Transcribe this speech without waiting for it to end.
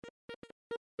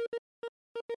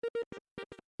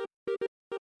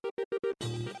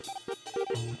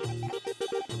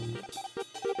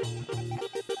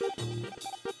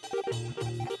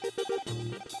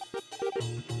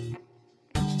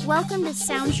Welcome to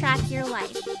Soundtrack Your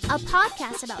Life, a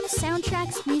podcast about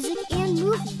soundtracks, music, and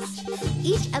movies.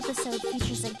 Each episode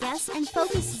features a guest and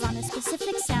focuses on a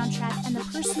specific soundtrack and the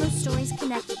personal stories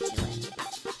connected to it.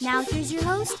 Now here's your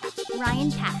host,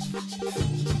 Ryan Pack.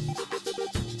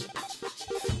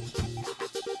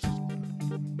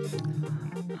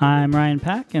 I'm Ryan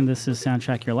Pack, and this is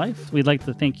Soundtrack Your Life. We'd like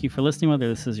to thank you for listening, whether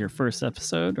this is your first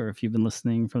episode or if you've been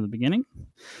listening from the beginning.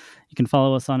 You can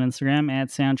follow us on Instagram at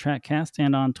SoundtrackCast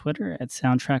and on Twitter at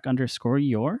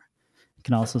Soundtrack_your. You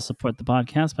can also support the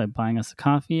podcast by buying us a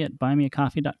coffee at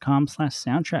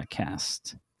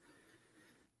buymeacoffee.com/soundtrackcast.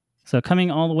 So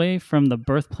coming all the way from the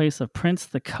birthplace of Prince,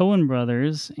 the Coen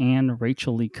brothers, and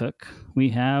Rachel Lee Cook,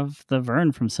 we have the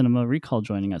Vern from Cinema Recall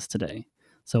joining us today.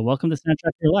 So welcome to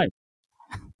Soundtrack Your Life.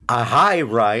 Hi,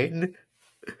 Ryan.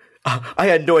 I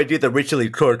had no idea that Rachel Lee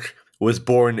Cook was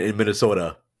born in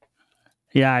Minnesota.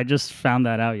 Yeah, I just found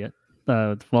that out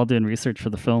while doing research for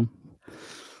the film.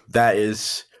 That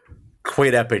is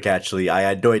quite epic, actually. I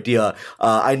had no idea.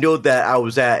 I know that I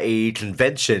was at a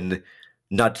convention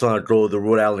not too long ago, the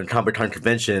Rhode Island Comic-Con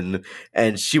convention,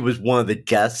 and she was one of the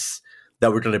guests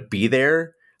that were going to be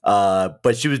there.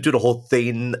 But she was doing a whole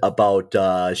thing about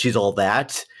She's All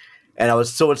That. And I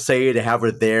was so excited to have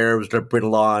her there. I was going to bring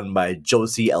along my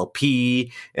Josie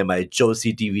LP and my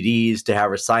Josie DVDs to have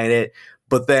her sign it.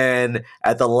 But then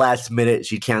at the last minute,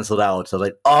 she canceled out. So I was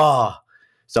like, oh.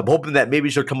 So I'm hoping that maybe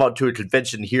she'll come out to a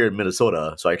convention here in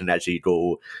Minnesota so I can actually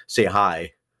go say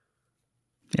hi.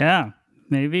 Yeah,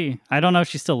 maybe. I don't know if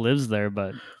she still lives there,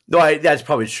 but... No, that's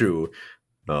probably true.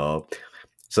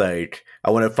 It's like,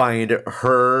 I want to find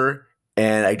her...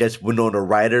 And I guess Winona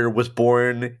Ryder was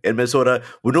born in Minnesota.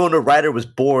 Winona Ryder was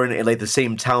born in like the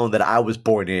same town that I was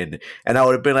born in. And I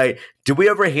would have been like, did we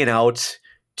ever hang out?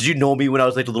 Did you know me when I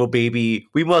was like a little baby?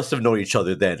 We must have known each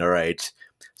other then, all right?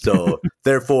 So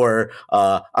therefore,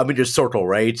 I'm in your circle,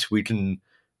 right? We can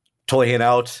totally hang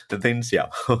out and things, yeah.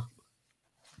 Oh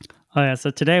yeah,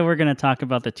 so today we're going to talk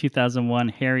about the 2001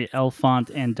 Harry Elfont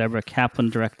and Deborah Kaplan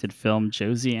directed film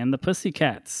Josie and the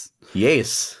Pussycats.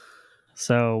 Yes.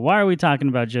 So why are we talking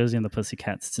about Josie and the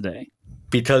Pussycats today?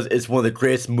 Because it's one of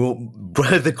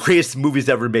the greatest movies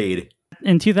ever made.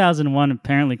 In 2001,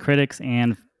 apparently critics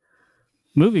and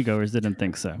moviegoers didn't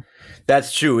think so.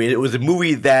 That's true. It was a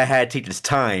movie that had taken its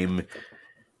time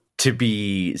to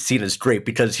be seen as great.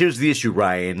 Because here's the issue,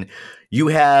 Ryan. You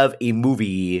have a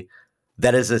movie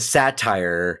that is a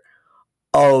satire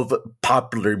of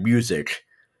popular music.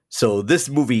 So this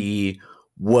movie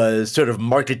was sort of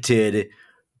marketed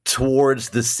towards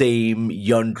the same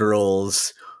young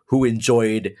girls who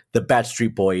enjoyed the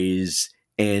Backstreet Boys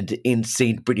and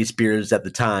Insane Britney Spears at the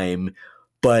time,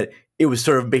 but it was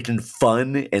sort of making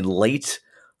fun and light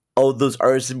of those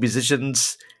artists and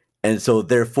musicians, and so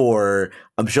therefore,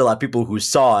 I'm sure a lot of people who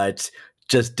saw it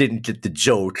just didn't get the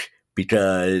joke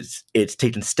because it's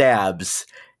taking stabs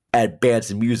at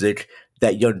bands and music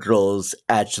that young girls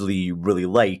actually really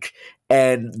like.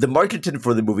 And the marketing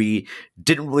for the movie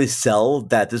didn't really sell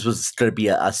that this was going to be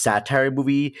a satire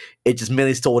movie. It just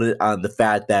mainly sold it on the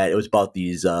fact that it was about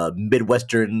these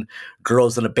Midwestern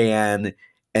girls in a band,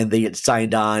 and they get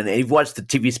signed on. And if you watch the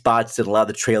TV spots and a lot of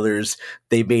the trailers,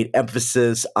 they made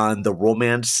emphasis on the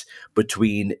romance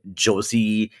between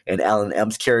Josie and Alan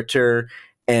M's character.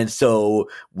 And so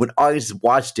when audiences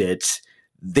watched it,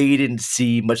 they didn't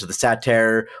see much of the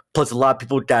satire. Plus, a lot of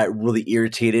people got really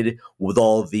irritated with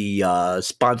all the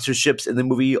sponsorships in the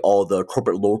movie, all the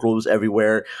corporate logos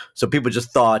everywhere. So people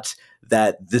just thought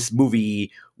that this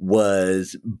movie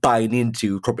was buying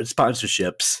into corporate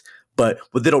sponsorships. But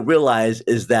what they don't realize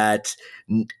is that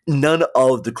none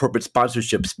of the corporate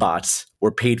sponsorship spots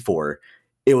were paid for.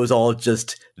 It was all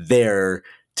just there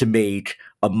to make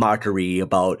a mockery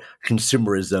about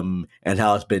consumerism and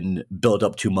how it's been built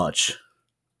up too much.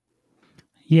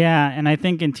 Yeah, and I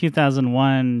think in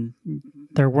 2001,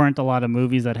 there weren't a lot of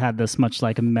movies that had this much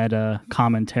like meta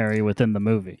commentary within the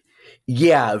movie.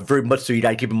 Yeah, very much so. You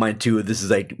gotta keep in mind too, this is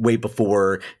like way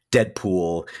before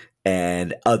Deadpool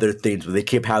and other things where they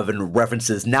keep having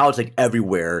references. Now it's like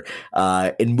everywhere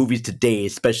in movies today,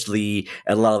 especially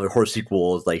in a lot of the horror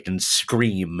sequels, like in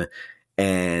Scream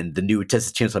and the new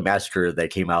Texas Chainsaw Massacre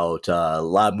that came out. A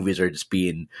lot of movies are just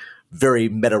being very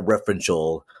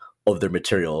meta-referential of their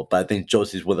material, but I think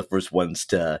Josie's one of the first ones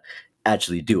to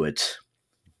actually do it.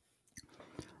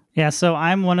 Yeah, so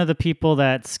I'm one of the people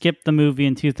that skipped the movie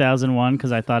in 2001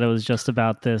 because I thought it was just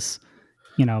about this,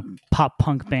 pop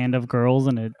punk band of girls,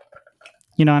 and it,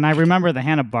 and I remember the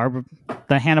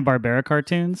Hanna-Barbera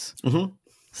cartoons. Mm-hmm.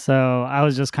 So I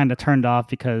was just kind of turned off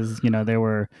because, they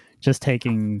were just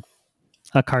taking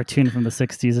a cartoon from the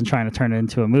 60s and trying to turn it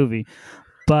into a movie.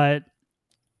 But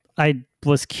I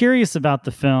was curious about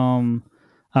the film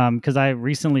because I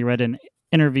recently read an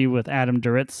interview with Adam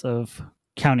Duritz of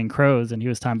Counting Crows, and he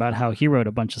was talking about how he wrote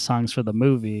a bunch of songs for the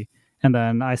movie. And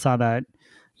then I saw that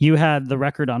you had the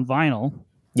record on vinyl,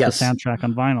 the Yes. soundtrack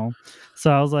on vinyl.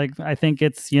 So I was like, I think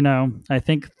I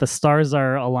think the stars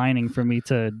are aligning for me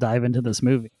to dive into this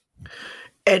movie.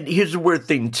 And here's the weird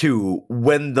thing too.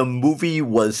 When the movie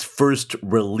was first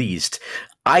released,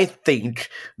 I think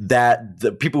that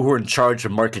the people who were in charge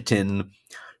of marketing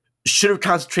should have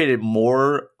concentrated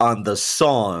more on the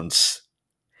songs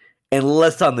and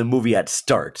less on the movie at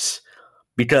starts.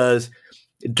 Because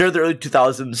during the early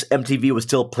 2000s, MTV was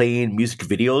still playing music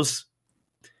videos.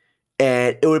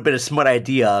 And it would have been a smart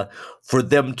idea for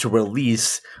them to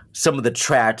release some of the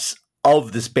tracks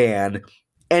of this band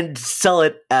and sell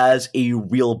it as a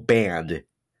real band.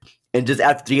 And just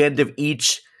after the end of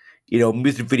each,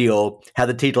 music video, have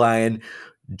the tagline,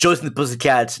 Josie and the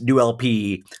Pussycats new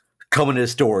LP coming to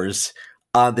stores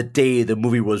on the day the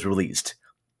movie was released.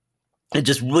 And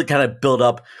just really kind of build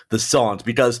up the songs,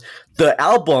 because the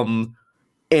album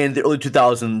in the early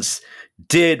 2000s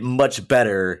did much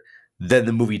better than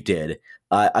the movie did.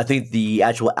 I think the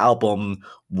actual album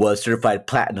was certified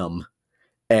platinum.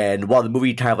 And while the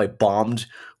movie kind of like bombed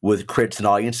with critics and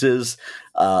audiences,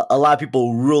 a lot of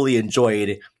people really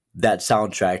enjoyed that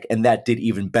soundtrack, and that did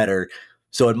even better.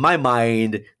 So in my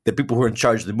mind, the people who were in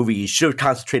charge of the movie should have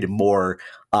concentrated more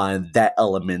on that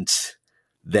element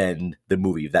than the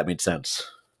movie, if that made sense.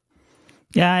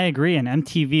 Yeah, I agree. And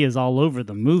MTV is all over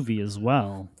the movie as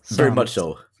well. Very much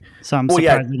so. So I'm Well,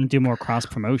 yeah, surprised they didn't do more cross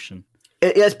promotion.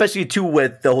 yeah, especially too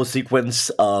with the whole sequence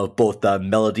of both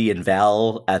Melody and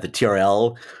Val at the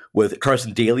TRL with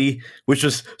Carson Daly, which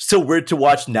was so weird to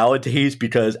watch nowadays,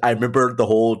 because I remember the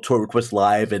whole Tour Request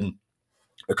Live and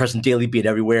Carson Daly being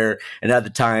everywhere. And at the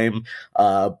time,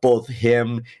 both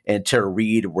him and Tara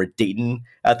Reid were dating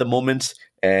at the moment.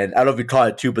 And I don't know if you caught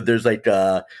it too, but there's like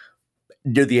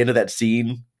near the end of that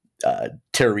scene,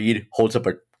 Tara Reid holds up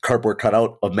a cardboard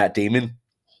cutout of Matt Damon.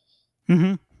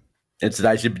 Mm-hmm. And said,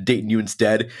 I should be dating you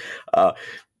instead.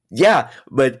 Yeah,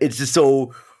 but it's just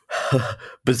so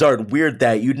bizarre and weird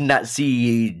that you did not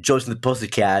see Josie and the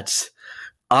Pussycats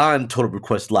on Total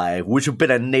Request Live, which would have been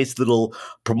a nice little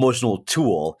promotional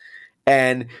tool.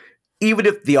 And even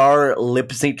if they are lip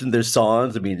syncing their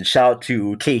songs, I mean, shout out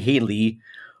to Kay Haley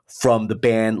from the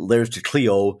band Lyrics to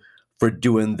Cleo for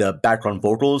doing the background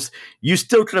vocals. You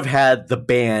still could have had the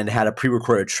band had a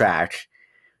pre-recorded track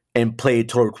and played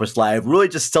Total Request Live, really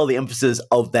just sell the emphasis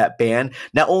of that band.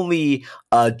 Not only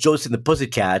Josie and the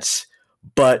Pussycats,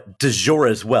 but De Jour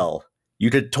as well. You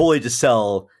could totally just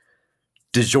sell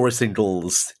De Jour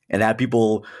singles and have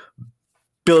people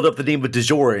build up the name of De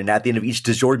Jour, and at the end of each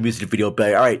De Jour music video, be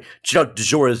like, all right, check out De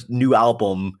Jour's new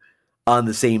album on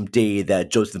the same day that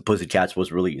Josie and the Pussycats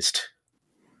was released.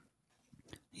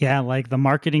 Yeah, like the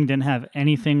marketing didn't have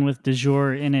anything with De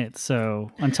Jour in it.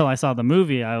 So until I saw the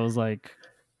movie, I was like,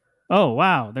 oh,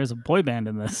 wow, there's a boy band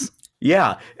in this.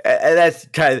 Yeah, and that's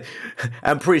kind of,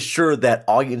 I'm pretty sure that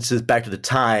audiences back to the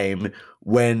time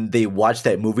when they watched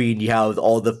that movie and you have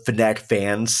all the Fnatic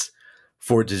fans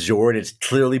for De Jour, and it's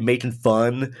clearly making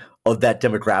fun of that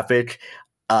demographic.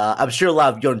 I'm sure a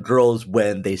lot of young girls,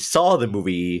 when they saw the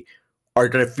movie, are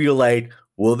going to feel like,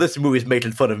 well, this movie is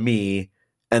making fun of me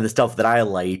and the stuff that I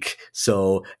like,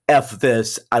 so F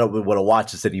this, I don't really want to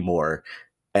watch this anymore.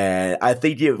 And I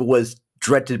think it was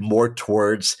directed more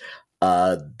towards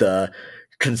the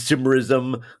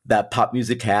consumerism that pop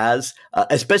music has,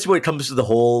 especially when it comes to the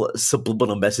whole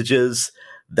subliminal messages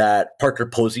that Parker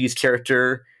Posey's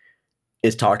character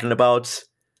is talking about.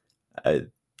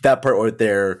 That part right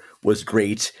there was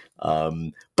great.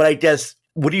 But I guess,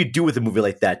 what do you do with a movie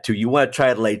like that too? You want to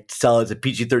try to like sell it as a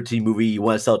PG-13 movie. You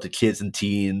want to sell it to kids and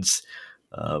teens.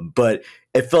 But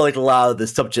it felt like a lot of the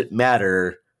subject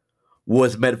matter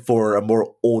was meant for a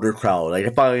more older crowd. Like,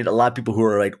 I find a lot of people who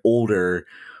are like older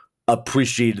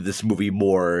appreciated this movie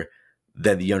more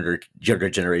than the younger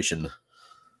generation.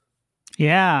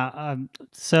 Yeah.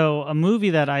 So a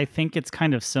movie that I think it's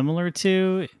kind of similar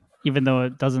to, even though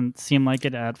it doesn't seem like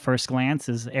it at first glance,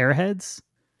 is Airheads.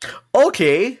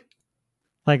 Okay.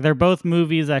 Like, they're both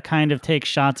movies that kind of take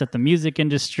shots at the music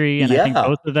industry, and I think Yeah.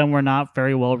 both of them were not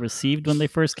very well received when they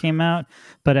first came out.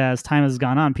 But as time has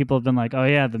gone on, people have been like, oh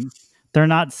yeah, they're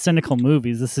not cynical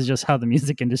movies. This is just how the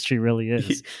music industry really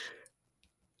is.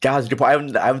 Guys, good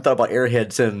point. I haven't thought about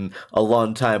Airheads in a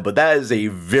long time, but that is a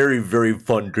very, very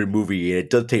fun, good movie. It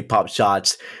does take pop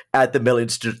shots at the metal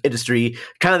industry,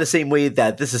 kind of the same way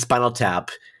that This Is Spinal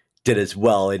Tap did as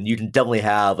well. And you can definitely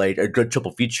have like a good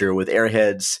triple feature with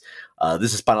Airheads,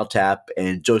 This Is Spinal Tap,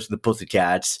 and Josie and the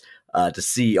Pussycats to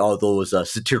see all those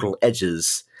satirical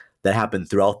edges that happen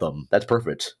throughout them. That's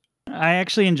perfect. I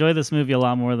actually enjoy this movie a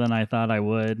lot more than I thought I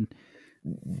would.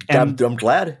 I'm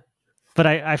glad. But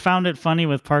I found it funny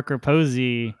with Parker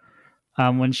Posey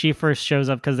when she first shows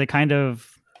up, because they kind of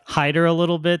hide her a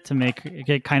little bit to make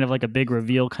it kind of like a big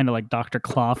reveal, kind of like Dr.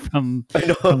 Claw from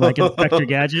like Inspector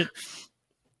Gadget.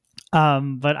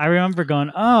 But I remember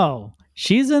going, "Oh,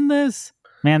 she's in this?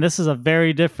 Man, this is a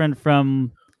very different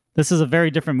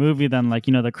movie than, like,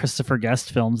 the Christopher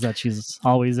Guest films that she's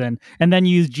always in." And then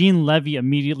Eugene Levy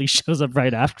immediately shows up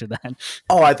right after that.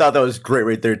 Oh, I thought that was great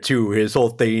right there too. His whole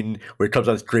thing where it comes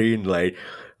on screen, like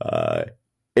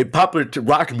in popular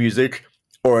rock music,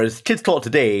 or as kids call it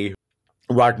today,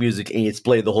 rock music, and he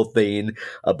explained the whole thing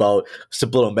about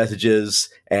subliminal messages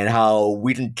and how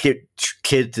we didn't get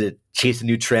kids to chase a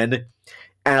new trend.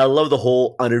 And I love the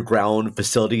whole underground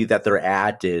facility that they're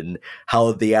at and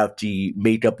how they have to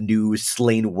make up new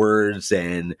slang words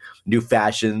and new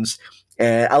fashions.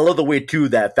 And I love the way, too,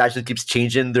 that fashion keeps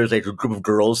changing. There's like a group of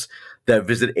girls that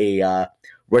visit a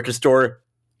record store.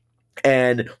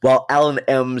 And while Alan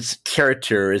M's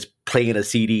character is playing a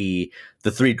CD,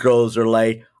 the three girls are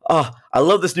like, "Oh, I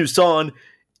love this new song.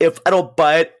 If I don't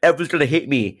buy it, everyone's going to hate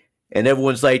me." And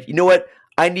everyone's like, "You know what?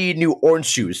 I need new orange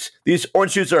shoes. These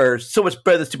orange shoes are so much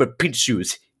better than stupid pink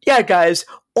shoes." Yeah, guys,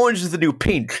 orange is the new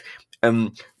pink.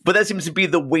 But that seems to be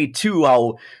the way, too,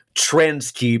 how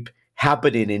trends keep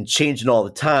happening and changing all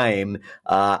the time.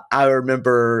 I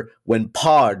remember when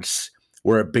pods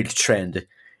were a big trend.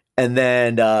 And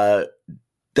then those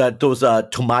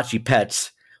Tomachi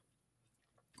pets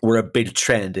were a big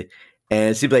trend.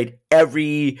 And it seems like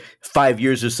every 5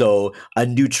 years or so, a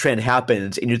new trend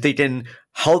happens. And you're thinking,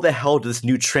 how the hell did this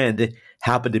new trend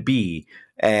happen to be?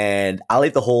 And I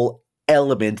like the whole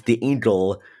element, the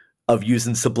angle of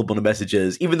using subliminal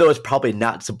messages. Even though it's probably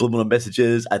not subliminal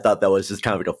messages, I thought that was just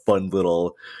kind of like a fun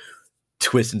little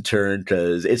twist and turn,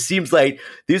 because it seems like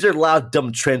these are a lot of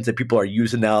dumb trends that people are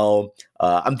using now.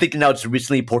 I'm thinking now just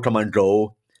recently Pokemon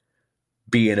Go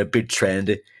being a big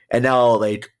trend. And now,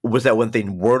 like, was that one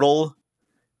thing? Wordle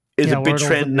is a big Wordle's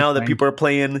trend now that people are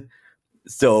playing.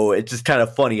 So it's just kind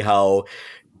of funny how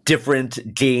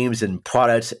different games and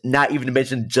products, not even to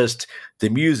mention just the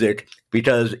music,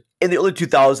 because in the early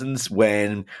 2000s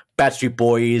when Backstreet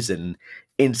Boys and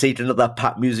NSYNC and all that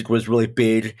pop music was really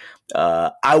big,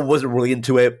 I wasn't really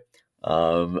into it.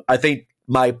 I think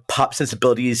my pop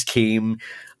sensibilities came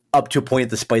up to a point at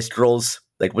the Spice Girls.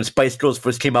 Like when Spice Girls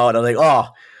first came out, I was like, "Oh,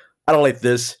 I don't like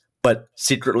this." But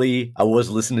secretly, I was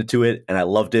listening to it and I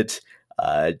loved it.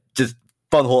 Just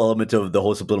fun whole element of the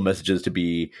whole subliminal messages to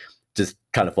be just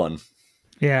kind of fun.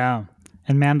 Yeah.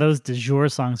 And man, those de jour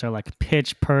songs are like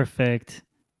pitch perfect,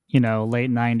 late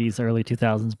 90s, early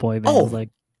 2000s boy bands.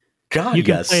 Like, God, you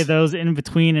can yes. play those in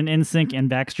between an NSYNC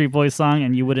and Backstreet Boys song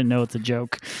and you wouldn't know it's a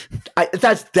joke.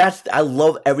 I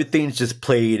love everything's just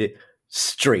played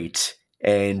straight.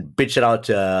 And big shout out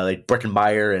to like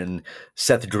Breckenmeyer and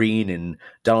Seth Green and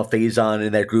Donald Faison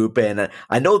in that group. And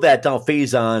I know that Donald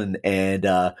Faison and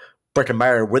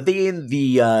Breckenmeyer, were they in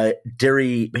the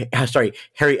Harry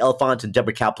Elfont and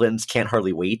Deborah Kaplan's Can't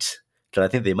Hardly Wait? Because I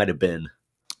think they might have been.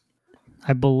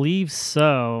 I believe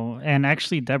so. And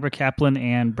actually, Deborah Kaplan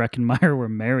and Breckenmeyer were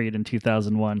married in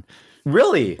 2001.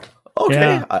 Really? Okay.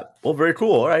 Yeah. Well, very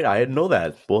cool. All right. I didn't know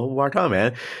that. Well, work on,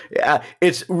 man. Yeah,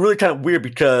 it's really kind of weird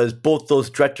because both those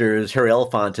directors, Harry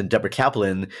Elfont and Deborah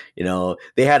Kaplan,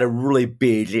 they had a really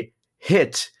big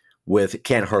hit with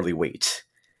Can't Hardly Wait.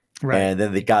 Right. And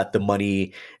then they got the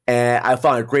money. And I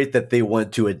found it great that they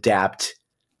wanted to adapt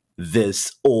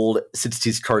this old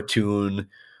 60s cartoon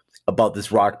about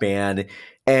this rock band.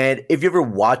 And if you ever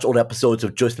watch old episodes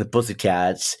of Josie and the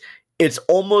Pussycats, it's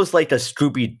almost like a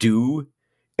Scooby-Doo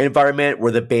environment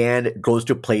where the band goes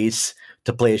to a place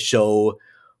to play a show,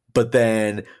 but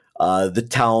then the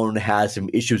town has some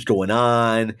issues going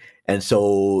on, and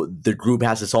so the group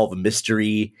has to solve a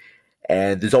mystery.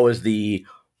 And there's always the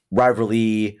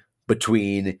rivalry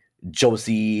between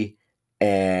Josie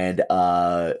and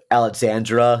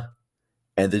Alexandra,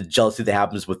 and the jealousy that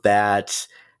happens with that.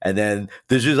 And then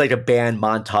there's just like a band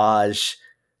montage,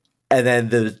 and then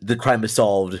the crime is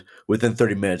solved within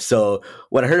 30 minutes. So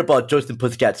when I heard about Josie and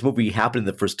Pussycats movie happening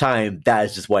the first time, that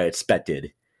is just what I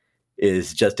expected,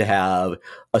 is just to have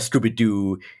a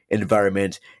Scooby-Doo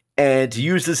environment. And to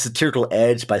use this satirical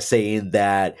edge by saying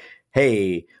that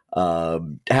hey,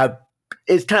 have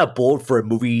it's kind of bold for a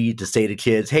movie to say to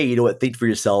kids, hey, you know what, think for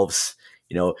yourselves.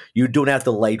 You know, you don't have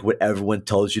to like what everyone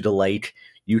tells you to like.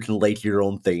 You can like your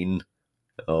own thing.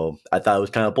 I thought it was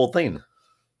kind of a bold thing.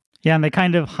 Yeah, and they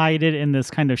kind of hide it in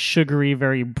this kind of sugary,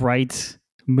 very bright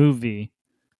movie.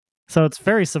 So it's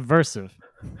very subversive.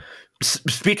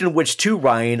 Speaking of which, too,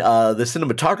 Ryan, the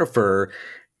cinematographer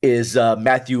is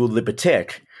Matthew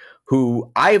Libatic,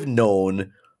 who I've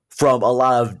known from a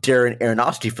lot of Darren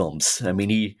Aronofsky films. I mean,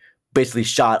 he basically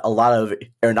shot a lot of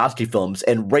Aronofsky films,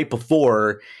 and right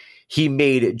before he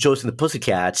made Josie and the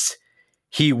Pussycats,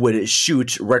 he would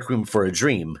shoot Requiem for a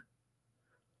Dream.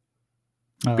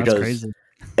 Oh, that's Because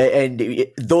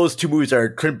crazy. those two movies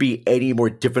couldn't be any more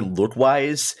different look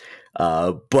wise,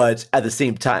 but at the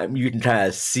same time you can kind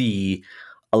of see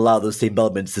a lot of those same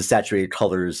elements, the saturated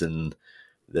colors and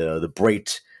the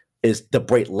bright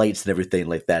lights and everything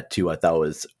like that too. I thought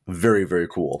was very, very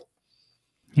cool.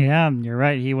 Yeah, you're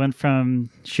right. He went from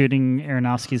shooting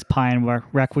Aronofsky's Pie and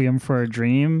Requiem for a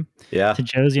Dream Yeah, to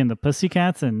Josie and the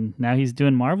Pussycats, and now he's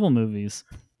doing Marvel movies.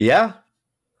 yeah.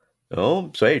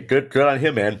 Oh, so hey, good on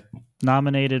him, man.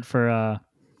 Nominated for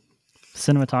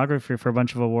cinematography for a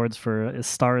bunch of awards for A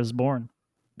Star Is Born.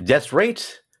 That's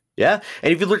right. Yeah.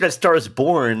 And if you look at Stars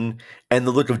Born and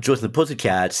the look of Josie and the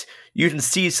Pussycats, you can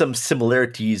see some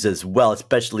similarities as well,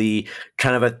 especially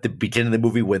kind of at the beginning of the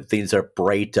movie when things are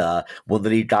bright. When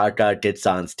Lady Gaga gets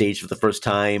on stage for the first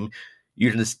time,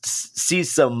 you can see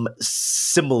some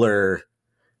similar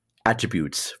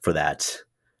attributes for that.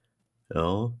 You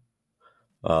know?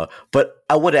 But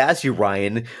I want to ask you,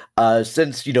 Ryan,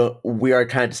 since we are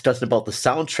kind of discussing about the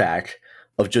soundtrack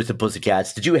of Josie and the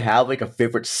Pussycats, did you have like a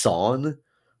favorite song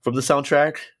from the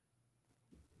soundtrack?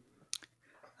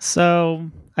 So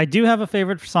I do have a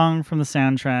favorite song from the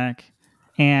soundtrack,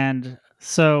 and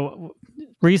so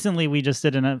recently we just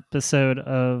did an episode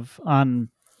on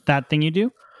That Thing You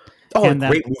Do, Oh, a and that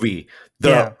great movie.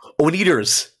 yeah, The Own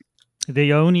Eaters.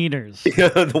 the Own Eaters.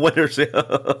 The winners.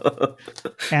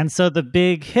 And so the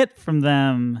big hit from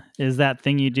them is That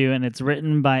Thing You Do, and it's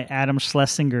written by Adam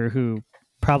Schlesinger, who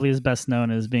probably is best known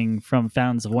as being from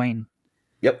Fountains of Wayne.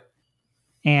 Yep.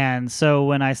 And so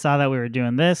when I saw that we were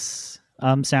doing this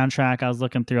soundtrack, I was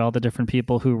looking through all the different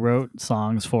people who wrote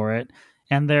songs for it,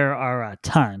 and there are a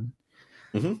ton.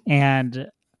 Mm-hmm.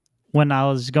 And when I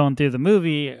was going through the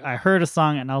movie, I heard a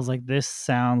song and I was like, this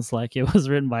sounds like it was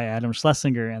written by Adam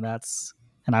Schlesinger, and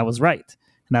I was right.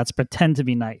 And that's Pretend to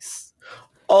Be Nice.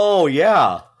 Oh,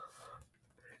 yeah.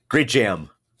 Great jam.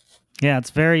 Yeah,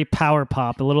 it's very power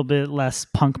pop, a little bit less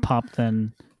punk pop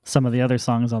than some of the other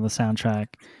songs on the soundtrack.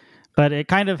 But it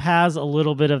kind of has a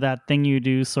little bit of That Thing You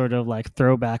Do sort of like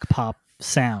throwback pop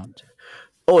sound.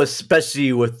 Oh,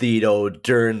 especially with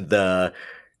during the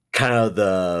kind of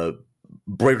the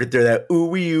break right there, that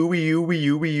ooey ooey ooey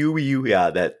ooey ooey ooey.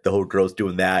 Yeah, that the whole girl's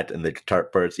doing that and the guitar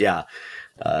parts. Yeah.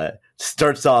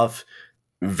 Starts off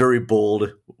very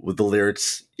bold with the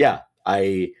lyrics. Yeah,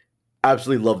 I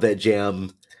absolutely love that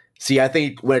jam. See, I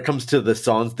think when it comes to the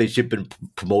songs they should have been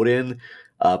promoting,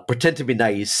 Pretend to Be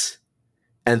Nice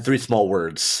and Three Small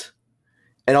Words.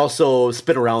 And also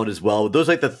Spin Around as well. Those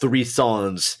are like the three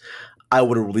songs I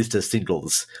would have released as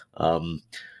singles.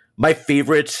 My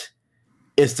favorite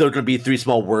is still going to be Three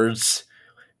Small Words,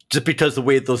 just because the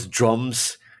way those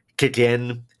drums kick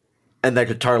in and that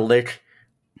guitar lick,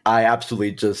 I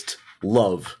absolutely just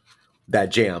love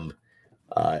that jam.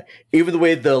 Even the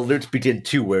way the lyrics begin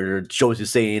too, where Josie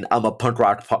saying I'm a punk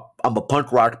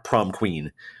rock prom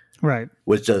queen," Right.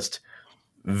 was just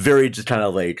very just kind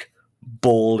of like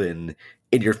bold and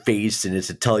in your face, and it's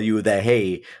to tell you that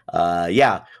hey,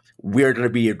 yeah, we're going to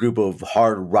be a group of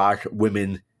hard rock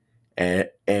women, and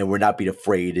we're not being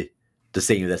afraid to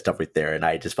say that stuff right there. And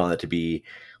I just found that to be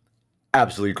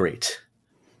absolutely great.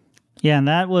 Yeah, and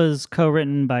that was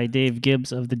co-written by Dave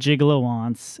Gibbs of the Gigolo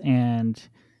Aunts, and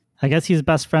I guess he's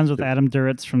best friends with Adam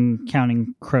Duritz from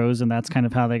Counting Crows, and that's kind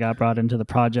of how they got brought into the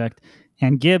project.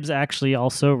 And Gibbs actually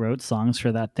also wrote songs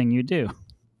for That Thing You Do.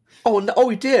 Oh, no, oh,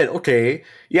 he did. Okay,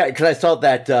 yeah, because I saw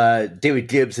that David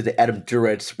Gibbs and Adam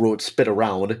Duritz wrote "Spin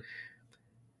Around,"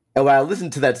 and when I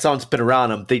listened to that song "Spin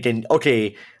Around," I'm thinking,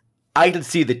 okay, I can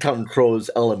see the Counting Crows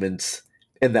elements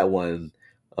in that one.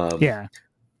 Yeah.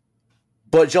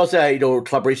 But you also had,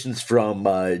 collaborations from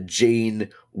Jane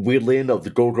Whelan of the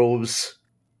Go-Go's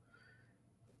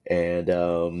and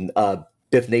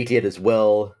Biff Napier as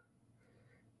well.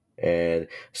 And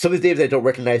some of these names I don't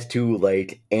recognize too,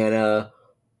 like Anna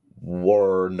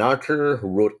Warnocker, who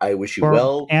wrote "I Wish You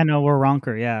Well." Anna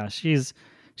Waronker, yeah.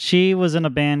 She was in a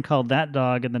band called That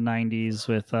Dog in the 90s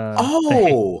with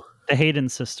Oh, the Hayden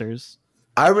sisters.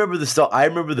 I remember the stuff. I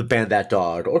remember the band That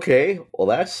Dog. Okay, well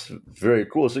that's very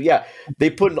cool. So yeah, they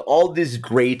put in all these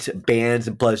great bands,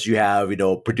 and plus you have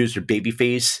producer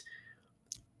Babyface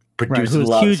Right, who producing a was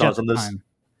lot of the huge at songs on the this. time.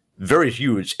 Very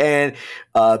huge, and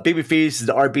Babyface is an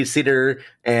R&B singer,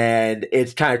 and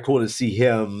it's kind of cool to see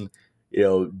him,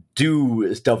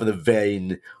 do stuff in the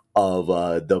vein of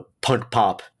the punk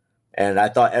pop. And I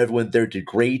thought everyone there did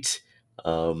great.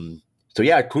 So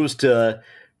yeah, kudos to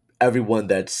everyone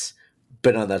that's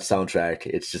been on that soundtrack.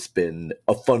 It's just been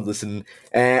a fun listen,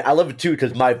 and I love it too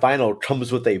because my vinyl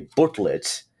comes with a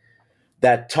booklet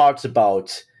that talks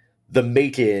about the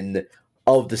making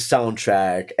of the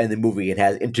soundtrack and the movie. It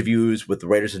has interviews with the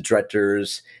writers and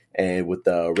directors and with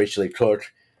Rachel Lee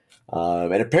Cook,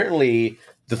 and apparently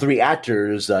the three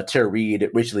actors, Tara Reid,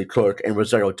 Rachel Lee Cook, and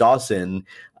Rosario Dawson,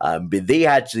 they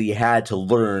actually had to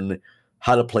learn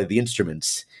how to play the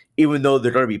instruments, even though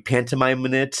they're going to be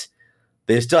pantomiming it.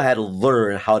 They still had to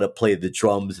learn how to play the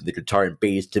drums and the guitar and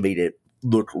bass to make it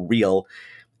look real,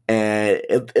 and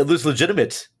it looks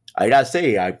legitimate. I gotta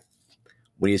say,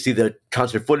 when you see the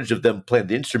concert footage of them playing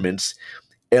the instruments,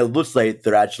 it looks like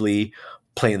they're actually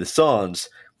playing the songs.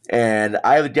 And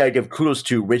I gotta give kudos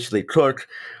to Rachel Lee Cook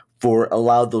for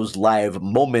allowing those live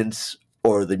moments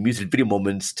or the music video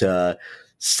moments to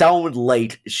sound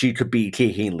like she could be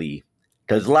Kay Hanley.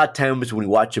 Because a lot of times when you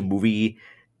watch a movie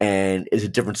and it's a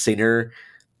different singer,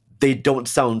 they don't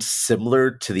sound similar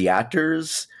to the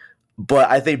actors. But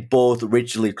I think both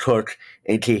Rachel Lee Cook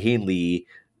and Kay Hanley,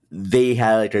 they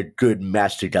had like a good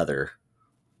match together.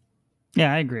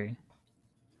 Yeah, I agree.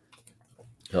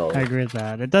 So I agree with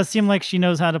that. It does seem like she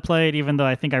knows how to play it, even though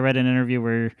I think I read an interview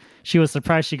where she was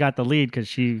surprised she got the lead because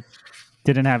she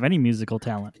didn't have any musical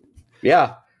talent.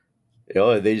 yeah,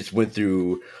 they just went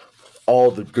through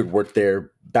all the good work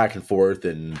there, back and forth,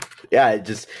 and yeah, it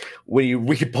just when you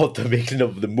read about the making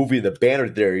of the movie and the band are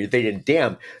there, you're thinking,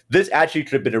 damn, this actually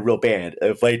could have been a real band.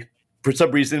 If like for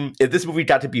some reason, if this movie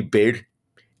got to be big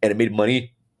and it made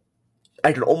money,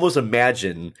 I can almost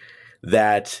imagine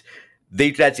that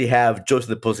they could actually have Josie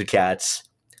and the Pussycats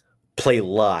play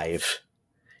live,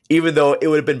 even though it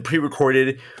would have been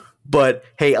pre-recorded. But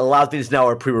hey, a lot of things now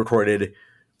are pre-recorded.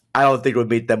 I don't think it would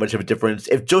make that much of a difference.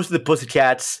 If Josie and the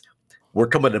Pussycats were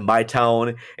coming to my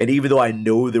town, and even though I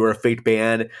know they were a fake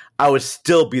band, I would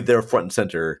still be there front and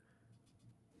center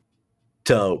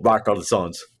to rock all the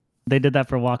songs. They did that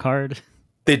for Walk Hard.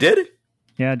 They did?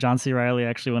 Yeah, John C. Reilly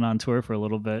actually went on tour for a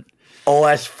little bit. Oh,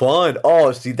 that's fun.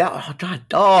 Oh, see that? Oh, God.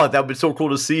 Oh, that would be so cool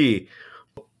to see.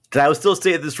 I would still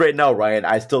say this right now, Ryan.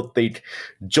 I still think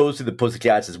Josie and the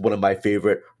Pussycats is one of my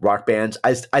favorite rock bands.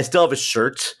 I still have a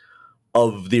shirt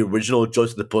of the original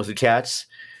Josie and the Pussycats.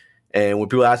 And when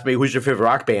people ask me, who's your favorite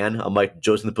rock band? I'm like,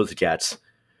 Josie and the Pussycats.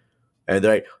 And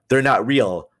they're like, they're not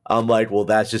real. I'm like, well,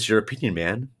 that's just your opinion,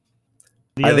 man.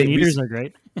 The I think Oneaters are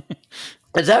great.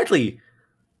 exactly.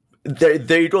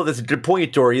 There you go. That's a good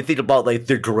point, Dory. You think about like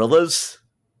the Gorillas,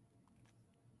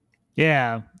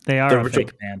 Yeah, they are the a virtual,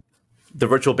 fake band. the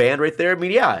virtual band right there. I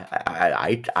mean, yeah,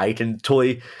 I can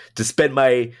totally suspend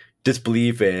my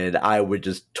disbelief, and I would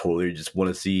just totally just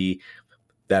want to see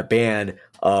that band.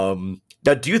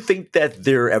 Now, do you think that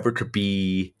there ever could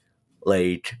be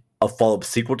like a follow-up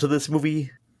sequel to this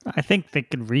movie? I think they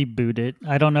could reboot it.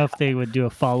 I don't know if they would do a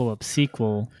follow-up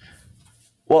sequel.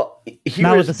 Well,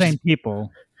 Not with the here's same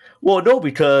people. well, no,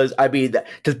 because I mean,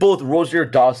 because both Rosario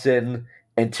Dawson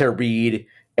and Tara Reid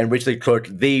and Rachel Lee Cook,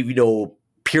 they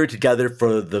paired together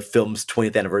for the film's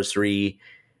 20th anniversary,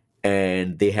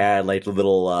 and they had like a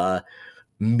little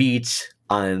meet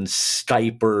on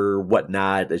Skype or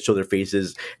whatnot that show their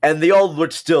faces, and they all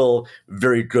looked still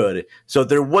very good. So if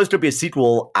there was going to be a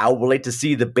sequel, I would like to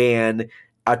see the band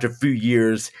after a few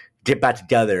years get back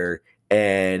together,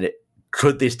 and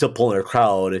could they still pull in a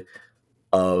crowd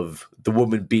of the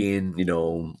woman being,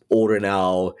 older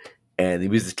now and the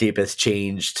music tape has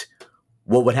changed?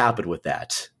 What would happen with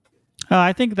that?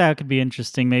 I think that could be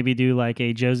interesting. Maybe do like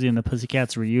a Josie and the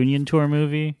Pussycats reunion tour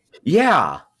movie.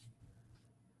 Yeah,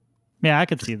 Yeah, I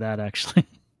could see that actually.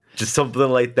 just something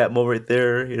like that moment right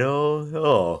there,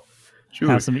 Oh,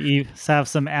 have shoot.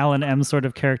 some Alan M sort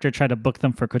of character try to book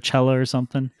them for Coachella or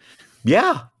something.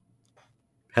 Yeah,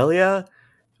 hell yeah.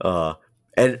 Uh,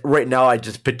 and right now, I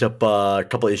just picked up a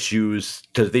couple issues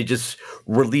because they just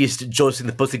released Josie and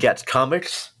the Pussycats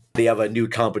comics. They have a new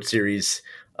comic series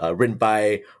written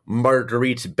by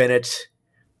Marguerite Bennett,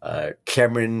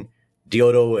 Cameron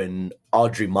Diodo, and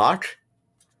Audrey Mock.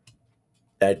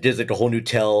 That does like a whole new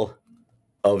tale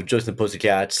of Josie and the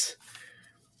Pussycats.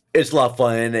 It's a lot of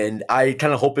fun, and I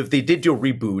kind of hope if they did do a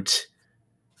reboot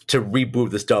to reboot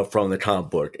the stuff from the comic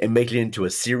book and make it into a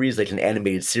series, like an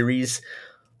animated series,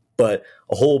 but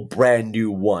a whole brand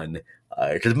new one.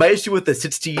 Because my issue with the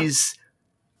 60s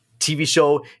TV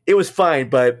show, it was fine,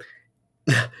 but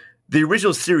the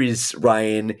original series,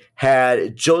 Ryan,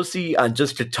 had Josie on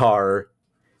just guitar,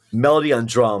 Melody on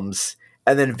drums,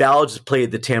 and then Val just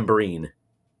played the tambourine.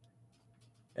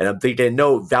 And I'm thinking,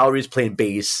 no, Valerie's playing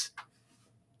bass.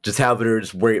 Just having her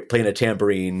just playing a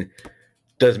tambourine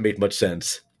doesn't make much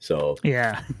sense. So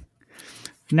Yeah.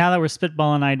 Now that we're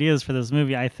spitballing ideas for this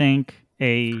movie, I think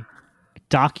a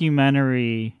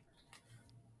documentary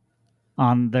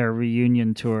on their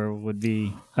reunion tour would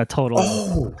be a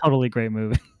totally great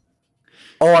movie.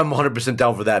 Oh, I'm 100%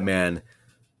 down for that, man.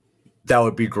 That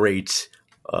would be great.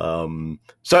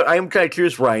 So I'm kind of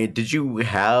curious, Ryan, did you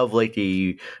have like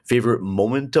a favorite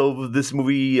moment of this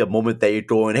movie? A moment that you're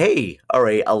going, hey, all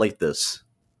right, I like this.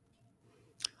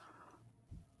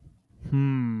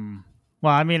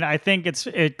 Well, I mean, I think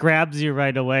it grabs you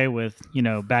right away with,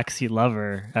 backseat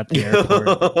lover at the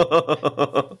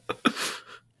airport.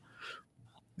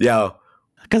 Yeah.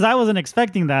 Because I wasn't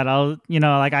expecting that. I was,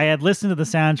 like I had listened to the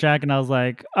soundtrack and I was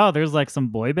like, oh, there's like some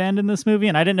boy band in this movie.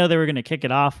 And I didn't know they were going to kick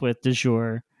it off with De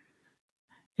Jour.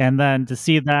 And then to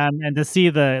see them and to see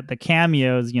the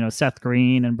cameos, Seth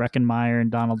Green and Breckenmeyer and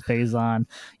Donald Faison,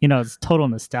 it's a total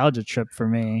nostalgia trip for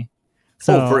me.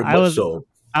 So very much so.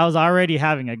 I was already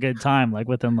having a good time, like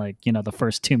within the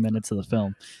first 2 minutes of the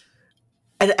film.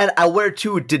 And I wonder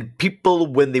too, did people,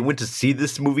 when they went to see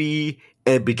this movie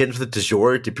and it begins with De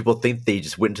Jour, did people think they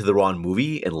just went into the wrong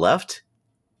movie and left?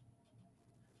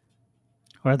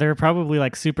 Or they're probably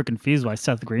like super confused why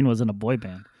Seth Green was in a boy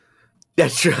band.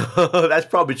 That's true. That's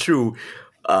probably true.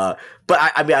 But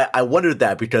I wondered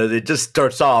that because it just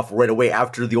starts off right away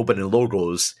after the opening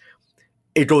logos.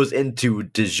 It goes into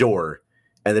De Jour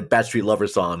and the Backstreet Lover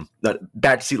song, not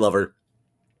Backseat Lover.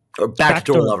 Or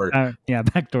Backdoor Lover.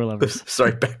 Backdoor Lovers.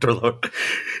 Sorry, Backdoor Lover.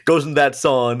 Goes in that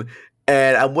song.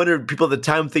 And I wondered, people at the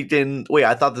time thinking, wait,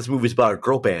 I thought this movie was about a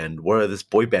girl band. What are this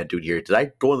boy band doing here? Did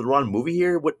I go in the wrong movie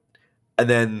here? What? And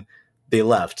then they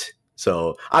left.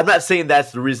 So I'm not saying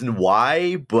that's the reason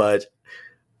why, but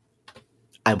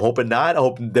I'm hoping not. I'm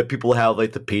hoping that people have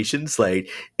like the patience. Like,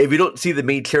 if you don't see the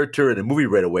main character in a movie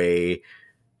right away,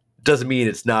 doesn't mean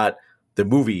it's not the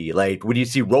movie. Like, when you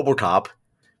see RoboCop,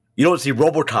 you don't see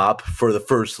RoboCop for the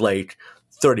first like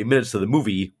 30 minutes of the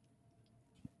movie.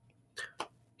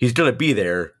 He's gonna be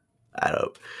there. I don't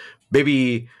know.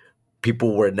 Maybe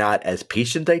people were not as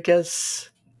patient, I guess,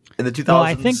 in the 2000s. Well,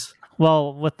 I think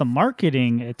with the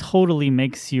marketing, it totally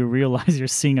makes you realize you're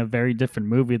seeing a very different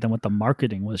movie than what the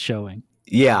marketing was showing.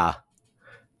 Yeah.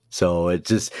 So it's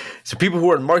just, so people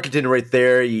who are in marketing right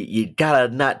there, you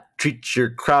gotta not treat your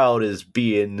crowd as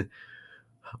being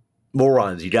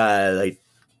morons. You gotta like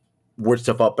word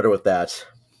stuff up better with that.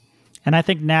 And I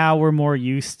think now we're more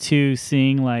used to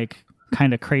seeing like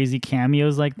kind of crazy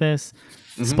cameos like this.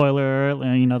 Mm-hmm. Spoiler,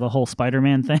 the whole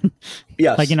Spider-Man thing.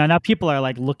 Yes. Like, now people are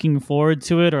like looking forward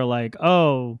to it, or like,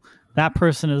 oh, that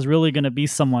person is really going to be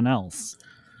someone else.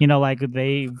 Like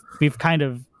we've kind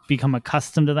of become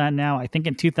accustomed to that now. I think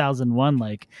in 2001,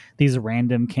 like these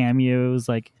random cameos,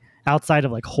 like outside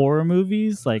of like horror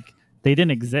movies, like they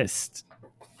didn't exist.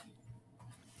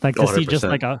 Like to 100%. See just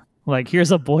like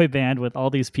here's a boy band with all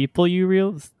these people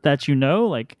that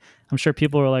like I'm sure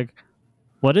people were like,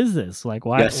 what is this? Like,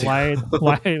 why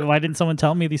didn't someone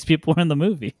tell me these people were in the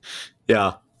movie?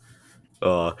 Yeah.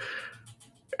 And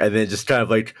then just kind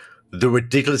of like the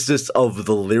ridiculousness of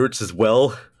the lyrics as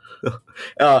well.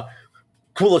 Cool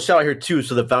little shout out here too.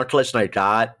 So the vinyl collection I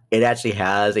got, it actually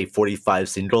has a 45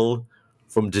 single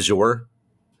from De Jour.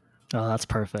 Oh, that's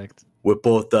perfect. With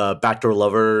both Backdoor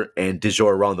Lover and De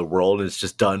Jour Around the World. And it's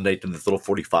just done like in this little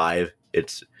 45.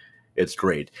 It's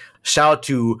great. Shout out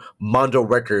to Mondo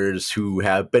Records, who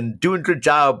have been doing a good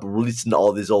job releasing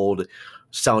all these old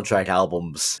soundtrack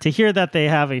albums. To hear that they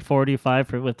have a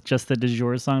 45 with just the De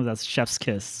Jour songs, that's chef's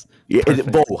kiss. Yeah,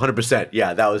 100%.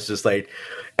 Yeah, that was just like,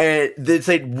 and it's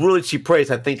like really cheap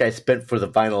price. I think I spent for the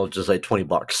vinyl just like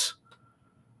 $20.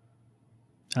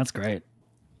 That's great.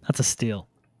 That's a steal.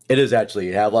 It is actually.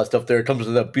 It has a lot of stuff there. It comes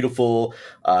with a beautiful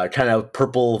kind of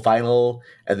purple vinyl,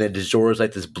 and then De Jour is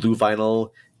like this blue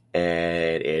vinyl.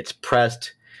 And it's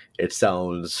pressed. It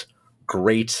sounds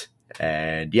great.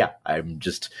 And yeah, I'm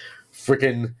just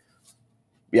freaking,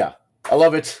 yeah, I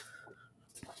love it.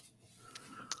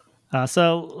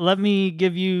 So let me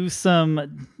give you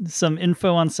some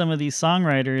info on some of these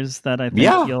songwriters that I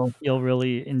think you'll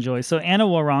really enjoy. So Anna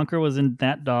Waronker was in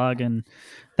That Dog, and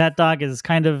That Dog has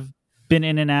kind of been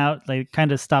in and out. They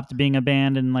kind of stopped being a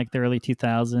band in like the early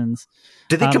 2000s.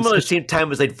 Did they come out So at the same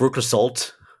time as like Verk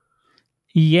Assault?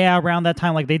 yeah, around that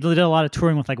time, like they did a lot of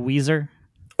touring with like Weezer.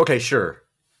 Okay, sure.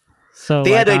 So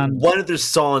They had like like on one of their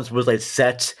songs was like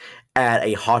set at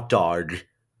a hot dog,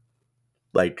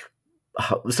 like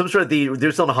some sort of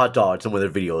they're selling a hot dog in some of their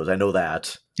videos. I know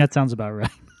that. that sounds about right.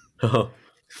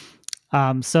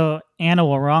 So Anna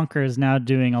Waronker is now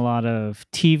doing a lot of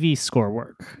TV score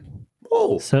work.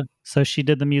 Oh, So she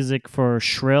did the music for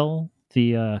Shrill,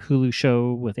 the Hulu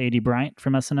show with A.D. Bryant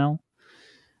from SNL,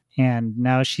 and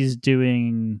now she's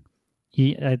doing.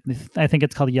 I think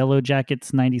it's called Yellow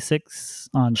Jackets '96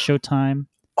 on Showtime.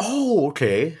 oh,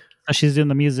 okay. So she's doing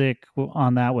the music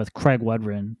on that with Craig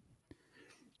Wedren.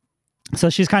 So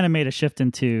she's kind of made a shift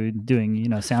into doing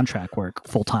soundtrack work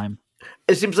full time.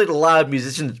 It seems like a lot of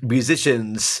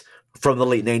musicians from the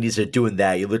late '90s are doing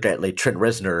that. You look at like Trent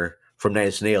Reznor from Nine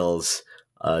Inch Nails,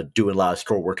 doing a lot of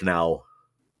score work now.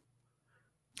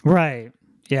 Right.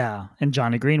 Yeah. And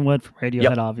Johnny Greenwood from Radiohead,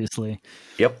 Yep. obviously.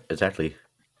 Yep, exactly.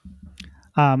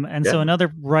 And Yeah. so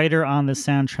another writer on the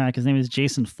soundtrack, his name is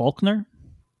Jason Faulkner.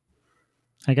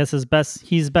 I guess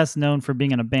he's best known for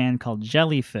being in a band called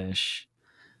Jellyfish.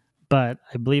 But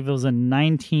I believe it was in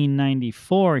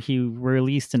 1994 he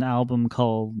released an album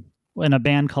in a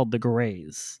band called The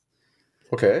Greys.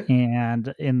 Okay.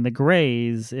 And in The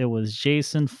Greys, it was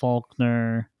Jason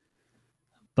Faulkner,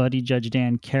 Buddy Judge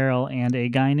Dan Carroll, and a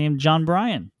guy named John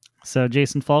Bryan. So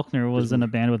Jason Faulkner was in a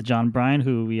band with John Bryan,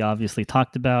 who we obviously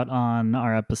talked about on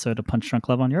our episode of Punch Drunk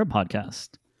Love on your podcast.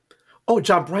 Oh,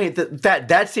 John Bryant,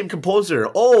 that same composer.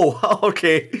 Oh,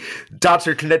 okay. Dots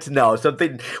are connected now.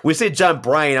 Something we say John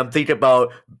Bryant, I'm thinking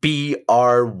about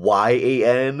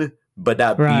Bryan, but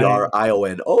not Right.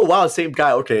 Brion. Oh, wow, same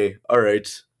guy. Okay, all right.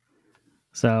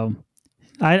 So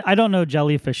I don't know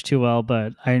Jellyfish too well,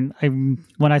 but I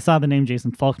when I saw the name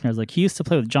Jason Faulkner, I was like, he used to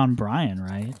play with John Bryan,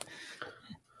 right?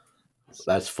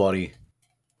 That's funny.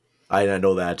 I didn't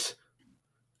know that.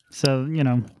 So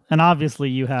and obviously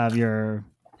you have your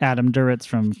Adam Duritz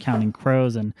from Counting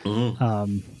Crows and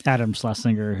Adam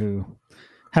Schlesinger, who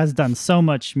has done so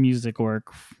much music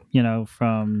work,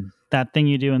 from That Thing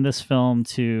You Do in This Film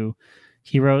to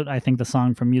he wrote, I think, the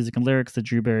song from Music and Lyrics, the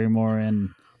Drew Barrymore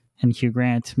and Hugh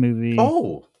Grant movie.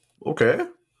 Oh, okay.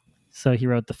 So he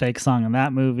wrote the fake song in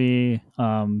that movie.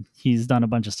 He's done a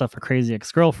bunch of stuff for Crazy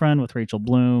Ex-Girlfriend with Rachel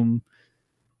Bloom.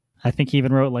 I think he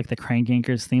even wrote like the Crank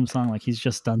Yankers theme song. Like he's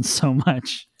just done so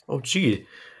much. Oh, gee.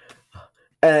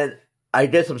 And I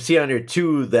guess I'm seeing on here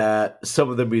too that some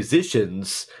of the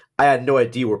musicians I had no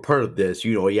idea were part of this.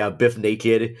 You have Biff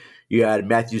Naked, you had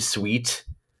Matthew Sweet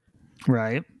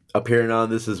Right. appearing on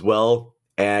this as well.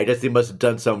 And I guess they must have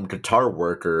done some guitar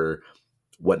work or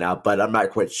whatnot, but I'm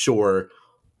not quite sure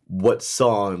what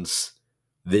songs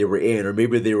they were in, or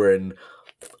maybe they were in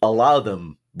a lot of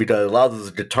them, because a lot of those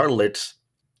guitar licks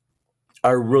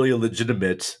are really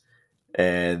legitimate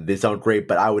and they sound great,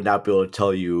 but I would not be able to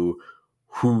tell you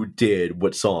who did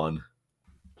what song.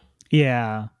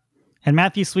 Yeah. And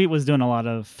Matthew Sweet was doing a lot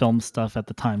of film stuff at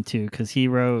the time too, because he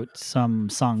wrote some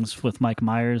songs with Mike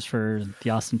Myers for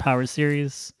the Austin Powers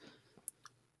series.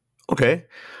 Okay.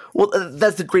 Well,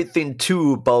 that's the great thing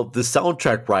too about the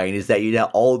soundtrack, Ryan, is that you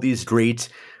have all these great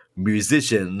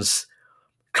musicians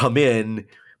come in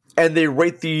and they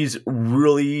write these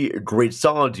really great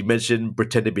songs. You mentioned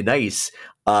Pretend to Be Nice.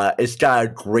 It's got a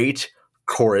great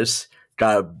chorus,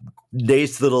 got a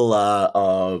nice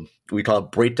little we call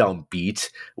it breakdown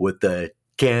beat with the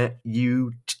 "Can't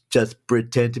you just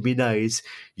pretend to be nice?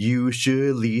 You should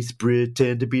at least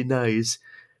pretend to be nice,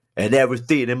 and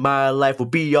everything in my life will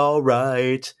be all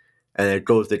right." And it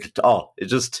goes it's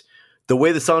just the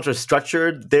way the songs are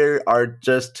structured. They are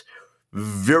just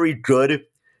very good.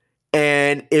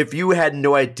 And if you had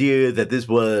no idea that this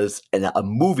was a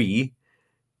movie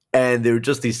and there were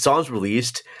just these songs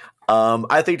released,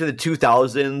 I think in the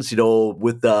 2000s,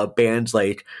 with bands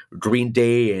like Green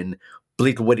Day and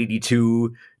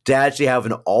Blink-182, to actually have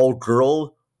an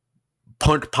all-girl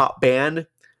punk pop band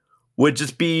would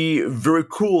just be very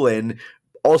cool and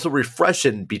also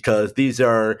refreshing, because these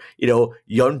are,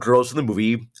 young girls in the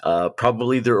movie,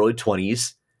 probably their early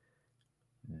 20s,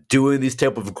 doing these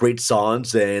type of great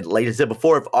songs. And like I said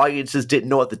before, if audiences didn't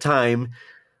know at the time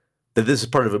that this is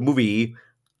part of a movie,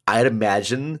 I'd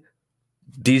imagine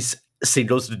these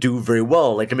singles to do very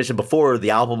well. Like I mentioned before,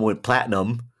 the album went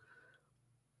platinum,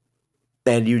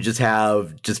 and you just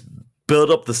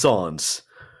build up the songs,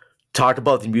 talk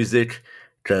about the music,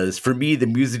 because for me, the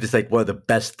music is like one of the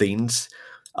best things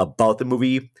about the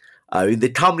movie. I mean, the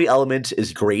comedy element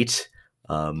is great.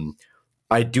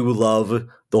 I do love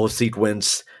the whole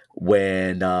sequence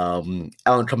when Alan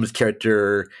Cummings'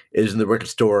 character is in the record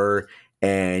store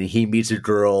and he meets a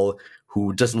girl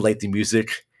who doesn't like the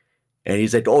music, and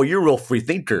he's like, "Oh, you're a real free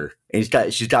thinker." And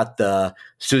she's got the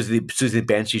Susie the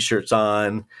Banshee shirts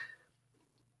on,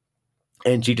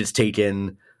 and she just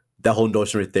taken that whole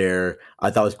notion right there.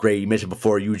 I thought it was great. You mentioned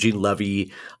before Eugene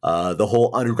Levy, the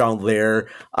whole underground lair.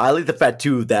 I like the fact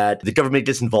too that the government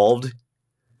gets involved,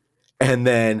 and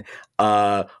then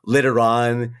later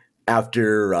on,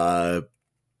 after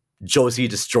Josie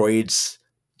destroys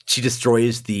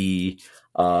the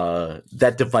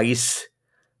that device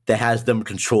that has them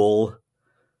control.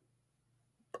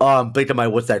 Blink on my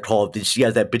what's that called? She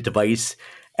has that big device,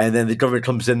 and then the government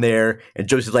comes in there, and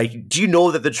Josie's like, "Do you know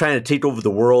that they're trying to take over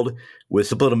the world with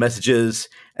subliminal messages?"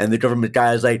 And the government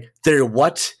guy is like, "They're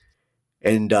what?"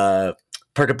 And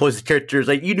Parker Posey's character is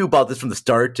like, "You knew about this from the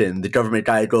start." And the government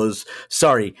guy goes,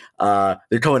 "Sorry,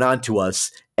 they're coming on to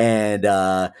us, and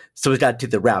someone's got to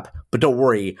take the rap. But don't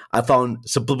worry, I found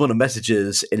subliminal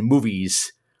messages in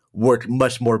movies work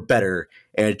much more better."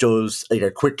 And it shows like a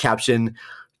quick caption: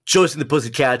 "Josie and the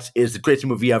Pussycats is the greatest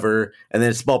movie ever," and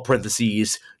then small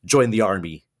parentheses, "join the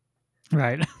army."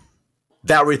 Right.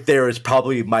 That right there is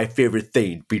probably my favorite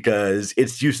thing because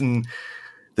it's using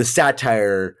the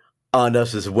satire on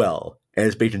us as well, and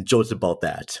it's making jokes about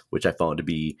that, which I found to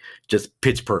be just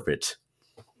pitch perfect.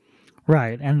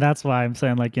 Right. And that's why I'm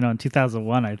saying, like, in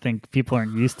 2001, I think people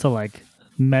aren't used to like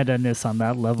meta-ness on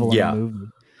that level in a movie.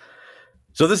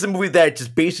 So this is a movie that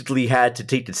just basically had to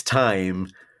take its time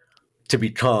to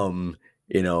become,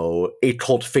 a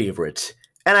cult favorite.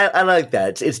 And I like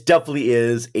that. It definitely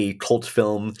is a cult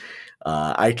film.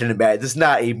 I can imagine this is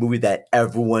not a movie that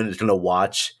everyone is going to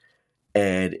watch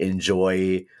and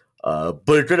enjoy. But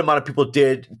a good amount of people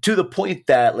did, to the point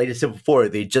that, like I said before,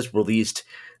 they just released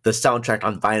the soundtrack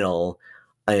on vinyl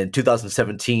in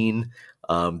 2017.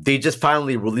 They just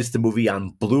finally released the movie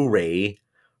on Blu-ray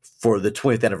for the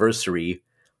 20th anniversary.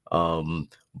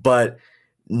 But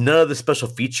none of the special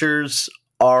features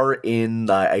are in,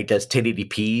 I guess,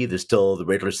 1080p. There's still the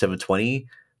regular 720,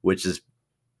 which is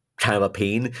kind of a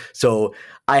pain. So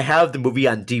I have the movie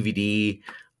on DVD.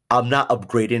 I'm not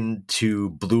upgrading to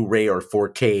Blu-ray or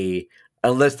 4K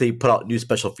unless they put out new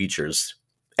special features.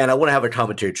 And I want to have a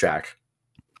commentary track.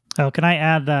 Oh, can I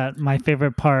add that my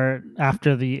favorite part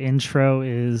after the intro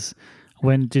is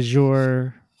when De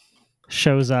Jour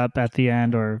shows up at the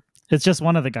end, or it's just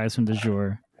one of the guys from De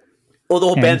Jour. Well, the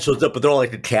whole band shows up, but they're all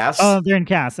like a cast. Oh, they're in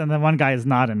cast, and then one guy is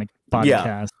not in a body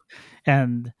cast.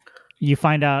 And you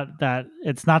find out that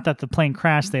it's not that the plane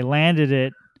crashed, they landed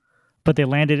it, but they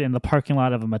landed in the parking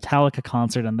lot of a Metallica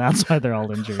concert, and that's why they're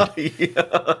all injured.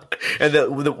 And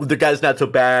the guy's not so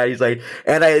bad. He's like,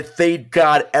 and I thank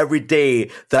God every day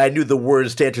that I knew the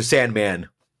words to Enter Sandman.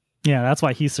 Yeah, that's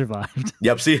why he survived.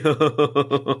 Yep, see?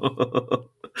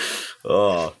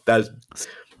 Oh, that's...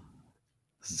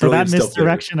 So that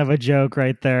misdirection of a joke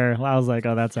right there, I was like,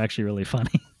 oh, that's actually really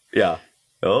funny. Yeah.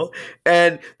 Oh,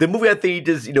 and the movie, I think,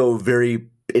 is,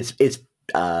 it's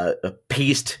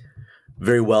paced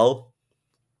very well.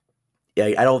 Yeah,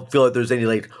 I don't feel like there's any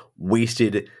like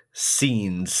wasted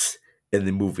scenes in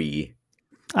the movie.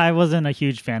 I wasn't a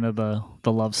huge fan of the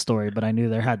love story, but I knew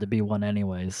there had to be one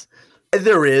anyways.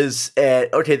 There is, and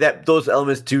okay, those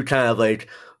elements do kind of like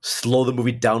slow the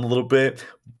movie down a little bit,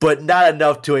 but not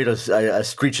enough to a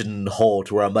screeching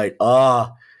halt where I'm like,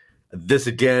 this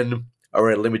again. All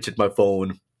right, let me check my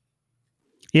phone.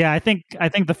 Yeah, I think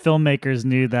the filmmakers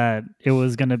knew that it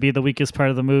was going to be the weakest part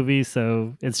of the movie,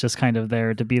 so it's just kind of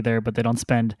there to be there, but they don't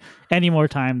spend any more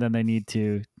time than they need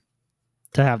to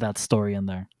have that story in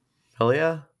there. Hell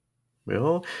yeah.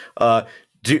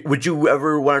 Would you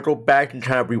ever want to go back and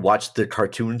kind of rewatch the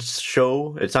cartoons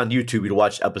show? It's on YouTube. You'd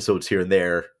watch episodes here and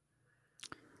there.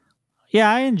 Yeah,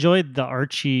 I enjoyed the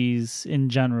Archies in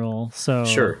general. So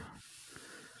sure.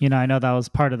 I know that was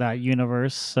part of that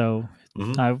universe, so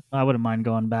I wouldn't mind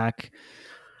going back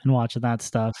and watching that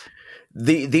stuff.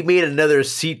 They made another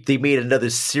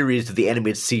series of the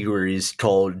animated series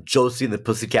called Josie and the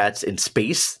Pussycats in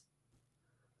Space.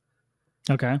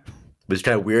 Okay. It was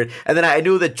kind of weird. And then I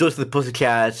knew that Josie and the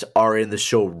Pussycats are in the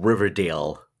show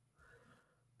Riverdale,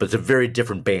 but it's a very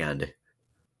different band.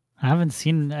 I haven't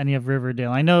seen any of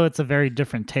Riverdale. I know it's a very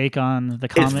different take on the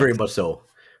comics. It's very much so.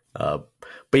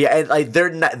 But yeah, and like they're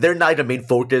not like the main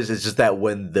focus. It's just that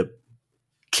when the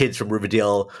kids from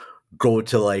Riverdale go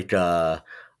to like I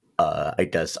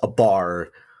guess a bar,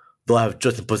 they'll have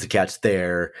just the Pussycats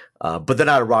there. But they're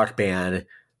not a rock band.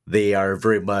 They are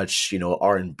very much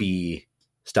R&B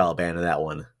style band in that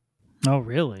one. Oh,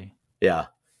 really? Yeah.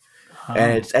 Oh.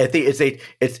 And I think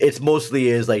it's mostly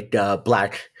is like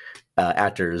black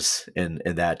actors in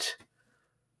that.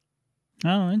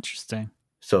 Oh, interesting.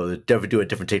 So they're definitely doing a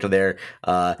different take on there.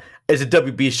 It's a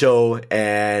WB show,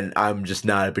 and I'm just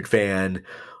not a big fan.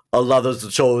 A lot of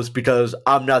those shows because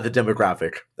I'm not the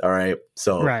demographic. All right,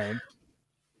 so Right.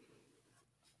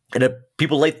 and if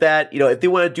people like that, if they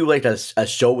want to do like a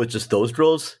show with just those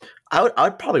girls,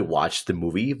 I'd probably watch the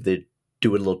movie if they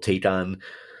do a little take on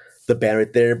the band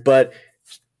right there. But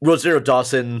Rosario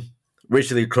Dawson,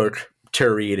 Rachel Lee Cook,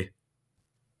 Tara Reid,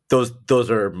 those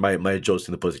are my Josie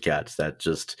and the Pussycats. That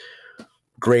just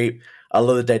great. I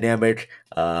love the dynamic.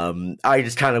 I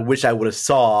just kind of wish I would have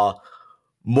saw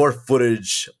more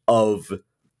footage of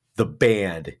the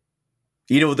band.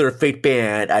 They're a fake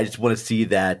band. I just want to see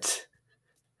that.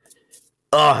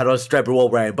 Oh, I don't strap it well,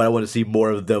 Ryan, but I want to see more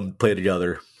of them play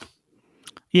together.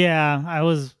 Yeah, I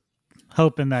was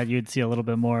hoping that you'd see a little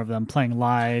bit more of them playing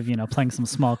live, playing some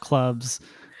small clubs,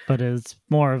 but it's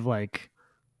more of like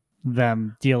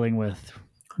them dealing with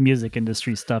music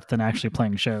industry stuff than actually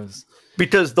playing shows.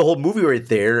 Because the whole movie right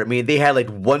there, I mean, they had like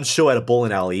one show at a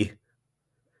bowling alley,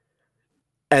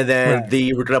 and then Right.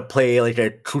 they were gonna play like a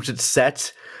acoustic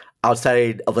set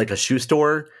outside of like a shoe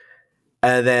store,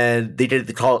 and then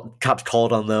cops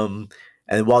called on them,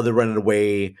 and while they're running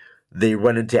away, they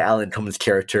run into Alan Cummings'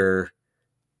 character,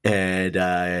 and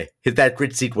hit that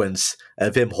great sequence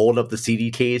of him holding up the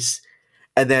CD case,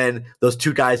 and then those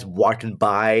two guys walking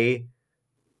by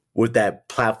with that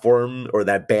platform or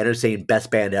that banner saying "Best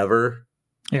Band Ever."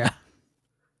 Yeah.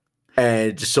 And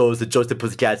it just shows the Josie and the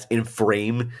Pussycats in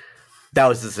frame. That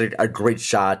was just a great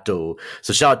shot. So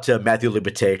shout out to Matthew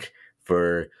Libatic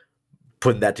for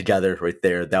putting that together right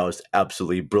there. That was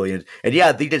absolutely brilliant. And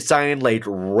yeah, they did sign like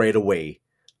right away.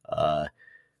 And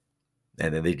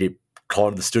then they did call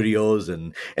in the studios.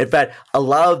 And in fact, a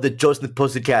lot of the Josie and the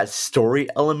Pussycats story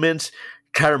elements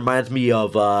kind of reminds me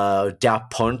of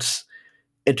Daft Punk's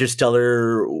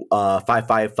Interstellar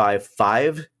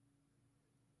 5555.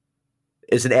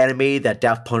 It's an anime that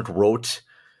Daft Punk wrote.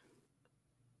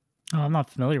 Oh, I'm not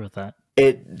familiar with that.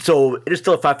 So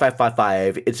Interstellar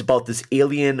 5555. It's about this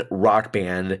alien rock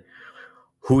band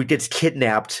who gets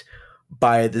kidnapped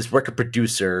by this record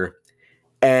producer,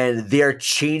 and they are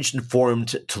changed and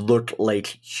formed to look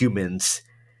like humans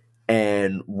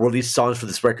and release songs for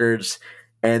this records.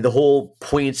 And the whole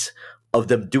point of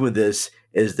them doing this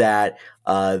is that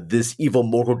this evil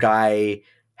mogul guy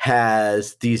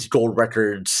has these gold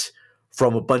records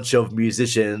from a bunch of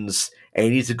musicians, and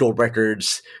he needs the gold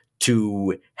records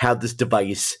to have this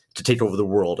device to take over the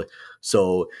world.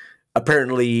 So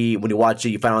apparently, when you watch it,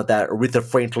 you find out that Aretha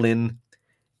Franklin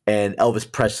and Elvis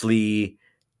Presley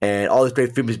and all these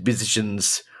great famous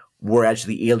musicians were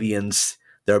actually aliens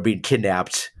that are being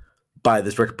kidnapped by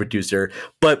this record producer.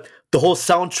 But the whole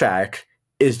soundtrack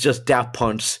is just Daft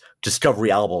Punk's Discovery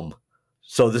album.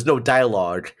 So there's no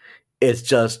dialogue. It's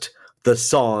just the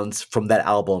songs from that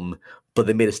album, but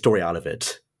they made a story out of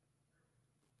it.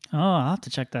 Oh, I'll have to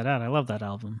check that out. I love that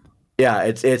album. Yeah,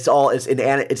 it's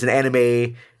an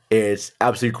anime. It's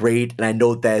absolutely great, and I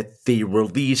know that they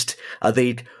released I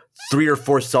think 3 or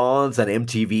 4 songs on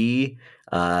MTV,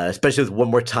 especially with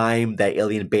One More Time, that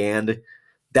alien band.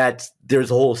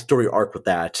 There's a whole story arc with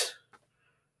that.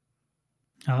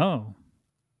 Oh,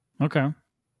 okay.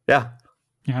 Yeah.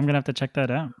 Yeah, I'm gonna have to check that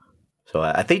out. So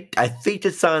I think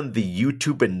it's on the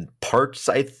YouTube in parts,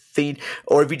 I think,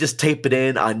 or if you just type it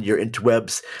in on your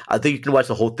interwebs, I think you can watch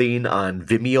the whole thing on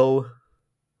Vimeo.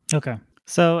 Okay.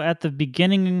 So at the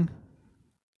beginning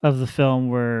of the film,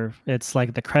 where it's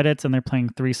like the credits and they're playing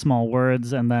 3 small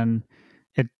words, and then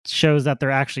it shows that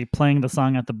they're actually playing the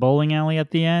song at the bowling alley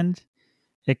at the end.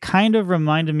 It kind of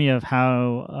reminded me of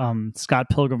how Scott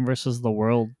Pilgrim versus the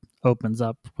World opens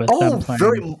up with them playing.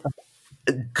 Very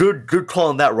good call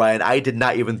on that, Ryan. I did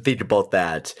not even think about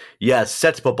that. Yes,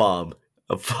 Setsuba Bomb.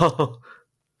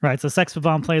 Right, so Sex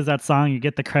Bomb plays that song, you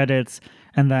get the credits,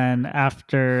 and then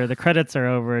after the credits are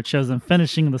over, it shows them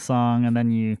finishing the song, and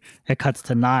then it cuts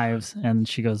to Knives, and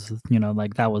she goes,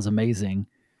 like, that was amazing.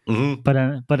 Mm-hmm.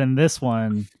 But in this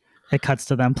one, it cuts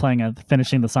to them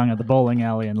finishing the song at the bowling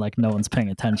alley, and like no one's paying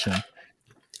attention.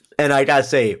 And I gotta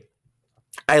say,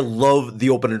 I love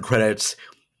the opening credits,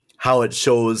 how it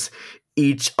shows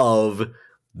each of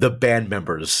the band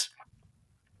members.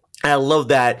 And I love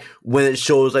that when it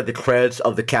shows like the credits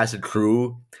of the cast and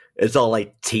crew, it's all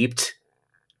like taped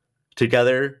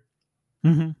together.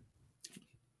 Mm-hmm.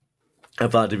 I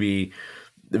found it to be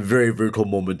a very, very cool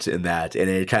moment in that. And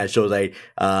it kind of shows like,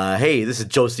 hey, this is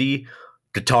Josie.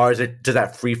 Guitars, it does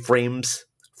that free frames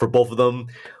for both of them.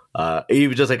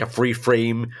 Even just like a free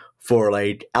frame for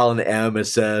like Alan M. It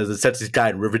says it sets this guy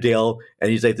in Riverdale,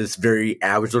 and he's like this very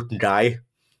average looking guy.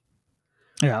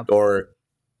 Yeah. Or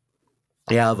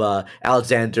you have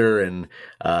Alexander and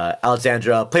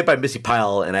Alexandra, played by Missy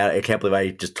Pyle, and I can't believe I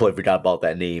just totally forgot about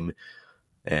that name.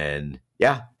 And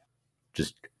yeah,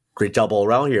 just great job all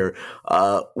around here.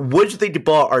 What did you think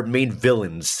about our main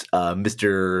villains,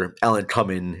 Mr. Alan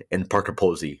Cumming and Parker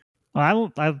Posey?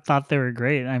 Well, I thought they were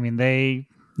great. I mean, they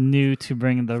knew to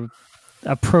bring the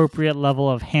appropriate level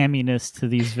of hamminess to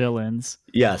these villains.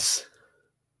 Yes.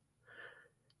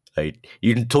 Like,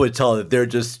 you can totally tell that they're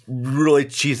just really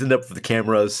cheesing up for the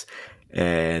cameras,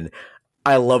 and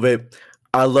I love it.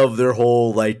 I love their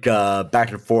whole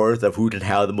back and forth of who can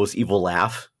have the most evil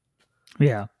laugh.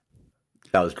 Yeah.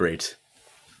 That was great.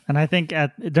 And I think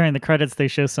during the credits they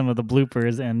show some of the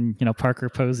bloopers, and Parker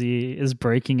Posey is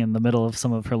breaking in the middle of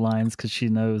some of her lines because she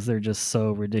knows they're just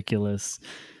so ridiculous.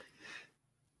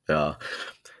 And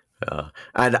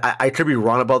I could be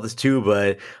wrong about this too,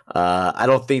 but I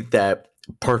don't think that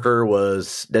Parker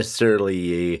was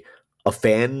necessarily a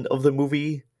fan of the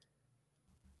movie,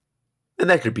 and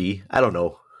that could be. I don't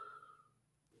know.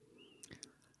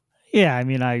 Yeah, I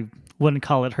mean, I wouldn't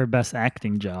call it her best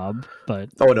acting job, but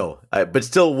Oh no, but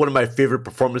still, one of my favorite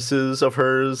performances of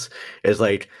hers is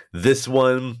like this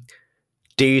one,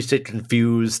 Dazed and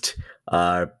Confused,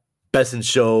 Best in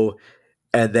Show,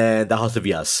 and then The House of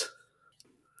Yes.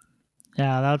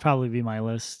 yeah, that would probably be my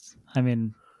list. I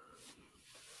mean,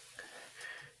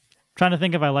 trying to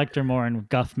think if I liked her more in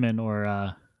Guffman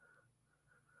or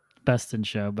Best in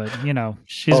Show, but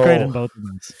she's great in both of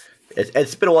those.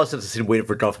 It's been a while since I've seen Waiting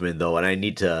for Guffman though, and I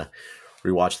need to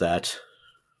rewatch that.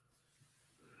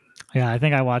 Yeah, I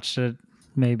think I watched it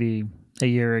maybe a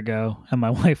year ago, and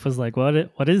my wife was like, "What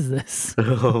is this?"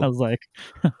 I was like,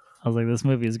 "This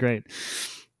movie is great."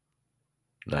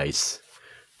 Nice.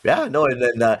 Yeah, no, and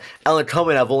then Alan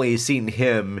Cumming, I've only seen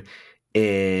him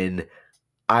in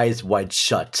Eyes Wide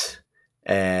Shut,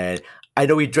 and I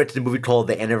know he directed a movie called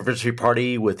The Anniversary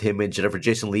Party with him and Jennifer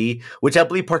Jason Leigh, which I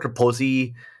believe Parker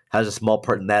Posey has a small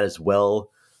part in that as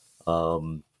well.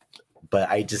 But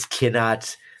I just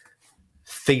cannot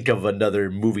think of another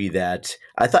movie that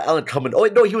I thought Alan Cumming. Oh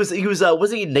no, he was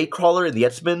wasn't he Nightcrawler in the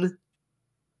X-Men?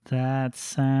 That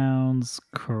sounds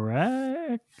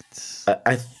correct.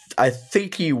 I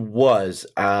think he was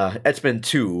X-Men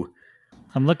 2.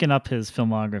 I'm looking up his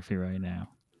filmography right now.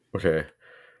 Okay.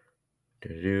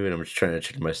 And I'm just trying to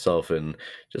check myself in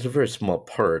just a very small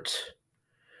part.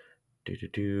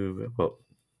 Well,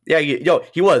 yeah, he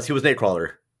was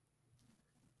Nightcrawler.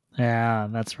 Yeah,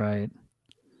 that's right.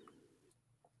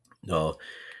 No,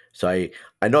 so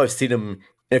I know I've seen him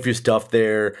in a few stuff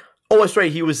there. Oh, that's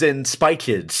right. He was in Spy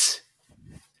Kids.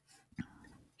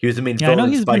 He was the main Yeah, I know villain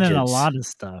in he's Spy been Kids. in a lot of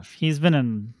stuff. He's been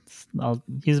in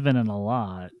a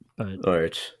lot, but All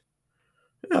right.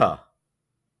 Yeah.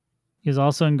 he's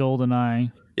also in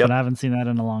GoldenEye. Yep. But I haven't seen that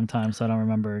in a long time, so I don't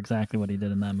remember exactly what he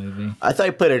did in that movie. I thought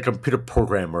he played a computer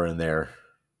programmer in there.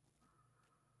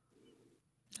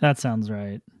 That sounds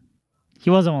right. He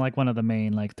wasn't like one of the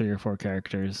main 3 or 4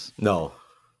 characters. No.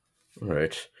 All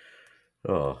right.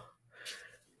 Oh.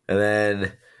 And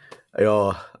then, like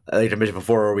I mentioned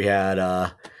before, we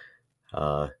had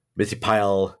Missy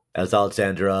Pyle as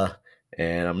Alexandra,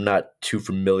 and I'm not too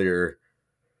familiar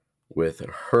with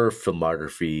her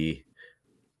filmography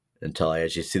until I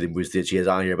actually see the movies that she has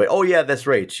on here. But oh yeah, that's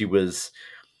right. She was.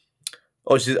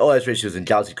 That's right. She was in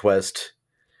Galaxy Quest,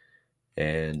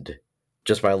 and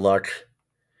Just My Luck.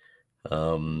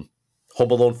 Home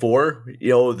Alone 4.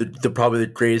 The probably the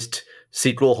greatest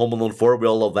sequel, Home Alone 4. We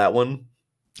all love that one.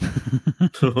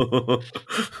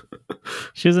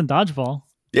 She was in Dodgeball.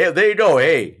 Yeah, there you go.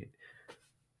 Hey,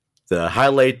 the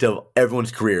highlight of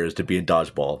everyone's career is to be in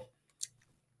Dodgeball.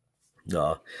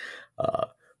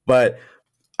 But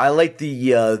I like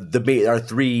our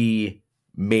 3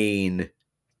 main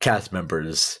cast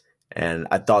members, and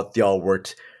I thought they all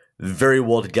worked very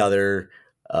well together.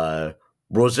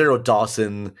 Rosario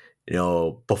Dawson,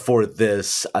 before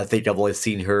this, I think I've only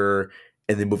seen her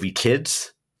in the movie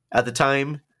Kids at the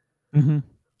time. Mm-hmm.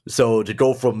 So to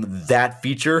go from that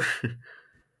feature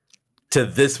to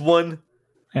this one,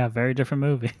 yeah, very different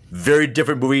movie. Very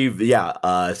different movie,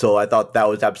 yeah. So I thought that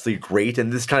was absolutely great,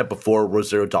 and this is kind of before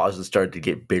Rosario Dawson started to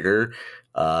get bigger.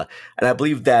 And I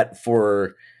believe that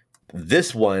for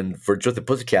this one, for Josie the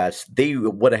Pussycats, they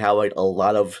would have had a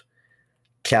lot of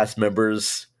cast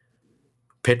members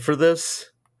picked for this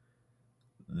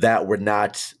that were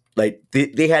not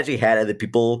they actually had other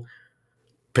people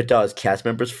picked out as cast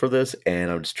members for this,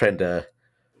 and I'm just trying to.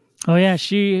 Oh yeah,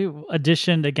 she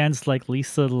auditioned against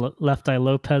Lisa Left Eye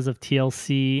Lopez of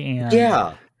TLC and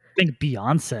I think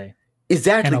Beyonce.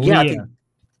 Exactly. And yeah, I think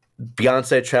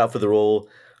Beyonce tried out for the role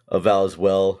of Val as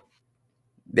well.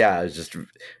 yeah, it's just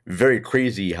very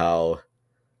crazy how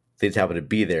things happen to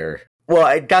be there. Well,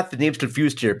 I got the names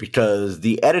confused here because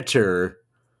the editor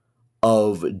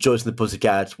of Josie and the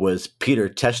Pussycats was Peter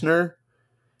Teschner,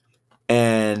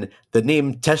 and the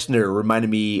name Teschner reminded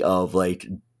me of like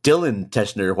Dylan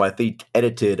Teschner, who I think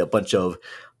edited a bunch of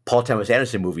Paul Thomas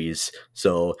Anderson movies.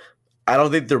 So I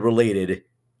don't think they're related,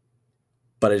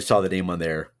 but I just saw the name on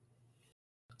there.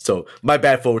 So my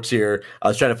bad, folks. Here, I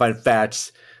was trying to find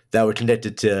facts that were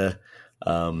connected to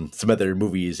some other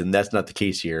movies, and that's not the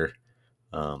case here.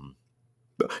 Um,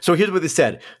 so here's what they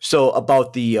said. So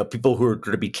about the people who are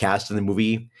going to be cast in the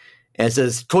movie, and it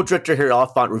says co-director Harry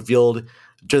Oliphant revealed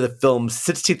during the film's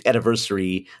 16th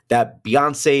anniversary that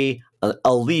Beyonce,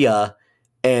 Aaliyah,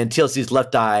 and TLC's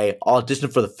Left Eye all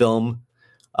auditioned for the film.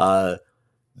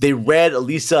 They read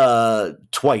Elisa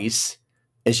twice,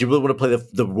 and she really wanted to play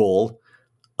the role.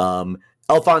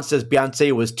 Alphonse says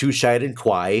Beyonce was too shy and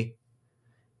quiet,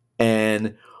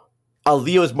 and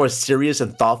Aaliyah was more serious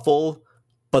and thoughtful,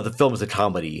 but the film is a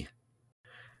comedy.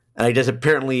 And I guess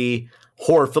apparently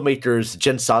horror filmmakers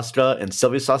Jen Sastra and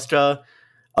Sylvia Sastra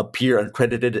appear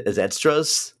uncredited as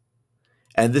extras.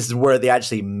 And this is where they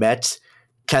actually met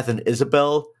Catherine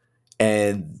Isabel,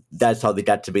 and that's how they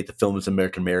got to make the films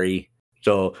American Mary.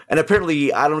 So, and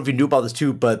apparently, I don't know if you knew about this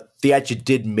too, but they actually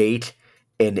did make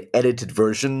an edited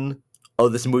version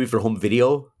of this movie for home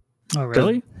video. Oh,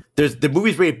 really? The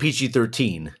movie's rated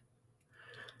PG-13,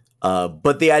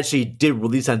 but they actually did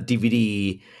release on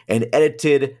DVD an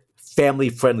edited,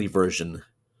 family-friendly version.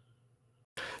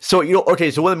 So, okay,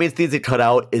 so one of the main things they cut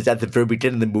out is at the very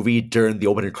beginning of the movie during the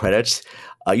opening credits,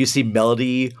 you see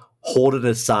Melody holding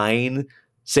a sign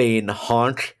saying,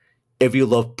 honk if you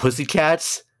love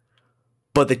Pussycats,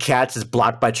 but the cats is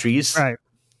blocked by trees. Right.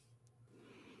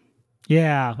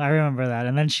 Yeah, I remember that.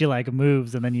 And then she like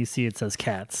moves and then you see it says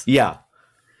cats. Yeah.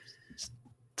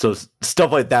 So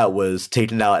stuff like that was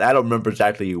taken out. I don't remember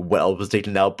exactly what else was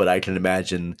taken out, but I can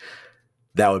imagine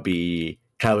that would be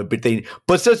kind of a big thing.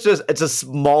 But it's a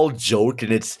small joke,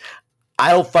 and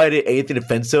I don't find it anything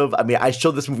offensive. I mean, I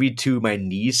showed this movie to my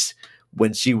niece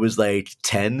when she was like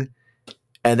 10,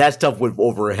 and that stuff went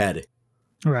over her head.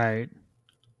 Right.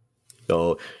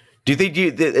 So, do you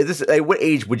think what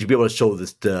age would you be able to show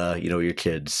this to your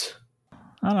kids?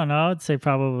 I don't know. I'd say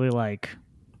probably like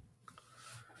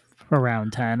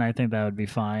around 10. I think that would be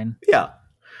fine. Yeah.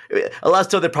 A lot of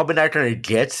stuff they're probably not going to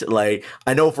get. Like,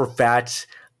 I know for a fact,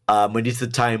 when niece at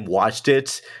the time watched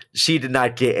it, she did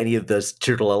not get any of the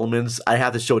satirical elements. I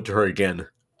have to show it to her again.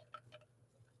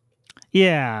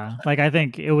 Yeah. Like, I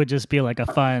think it would just be like a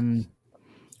fun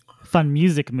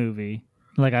music movie.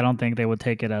 Like, I don't think they would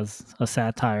take it as a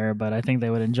satire, but I think they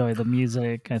would enjoy the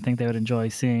music. I think they would enjoy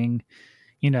seeing,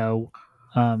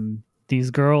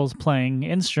 these girls playing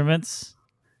instruments.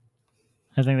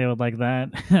 I think they would like that.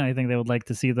 I think they would like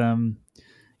to see them,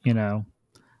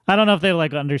 I don't know if they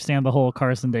like understand the whole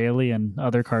Carson Daly and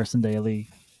other Carson Daly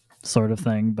sort of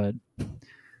thing, but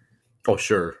oh,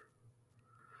 sure.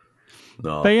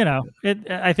 No. But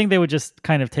I think they would just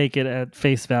kind of take it at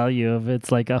face value of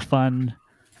it's like a fun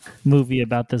movie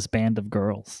about this band of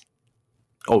girls.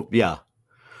 Oh, yeah.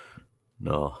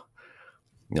 No.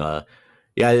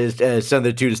 Yeah, it's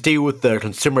something to stay with the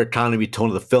consumer economy tone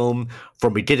of the film.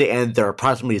 From beginning to end, there are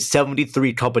approximately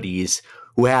 73 companies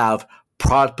who have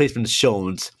product placement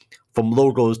shown, from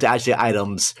logos to actual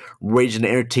items, ranging in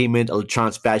entertainment,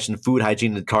 electronics, fashion, food,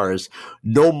 hygiene, and cars.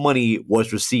 No money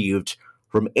was received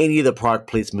from any of the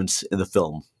product placements in the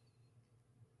film.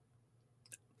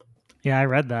 Yeah, I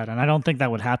read that, and I don't think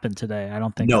that would happen today. I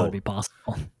don't think that would be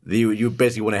possible. You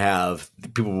basically want to have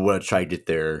people who want to try to get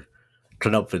their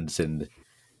triumphants and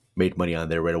make money on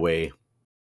there right away.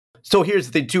 So here's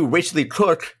the thing too: Rachel Lee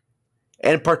Cook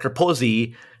and Parker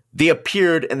Posey, they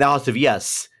appeared in the House of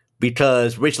Yes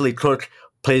because Rachel Lee Cook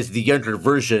plays the younger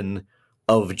version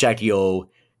of Jackie O,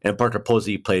 and Parker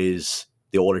Posey plays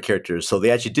the older characters. So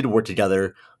they actually did work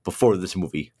together before this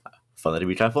movie. I found that to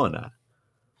be kind of fun.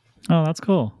 Oh, that's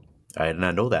cool. I did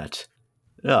not know that.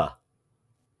 Yeah.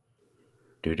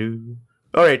 Doo-doo.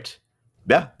 All right.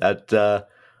 Yeah, that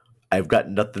I've got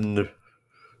nothing.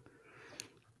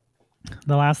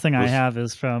 The last thing I have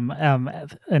is from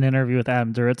an interview with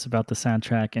Adam Duritz about the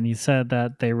soundtrack, and he said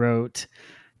that they wrote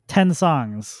 10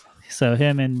 songs. So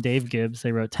him and Dave Gibbs,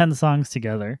 they wrote 10 songs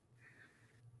together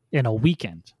in a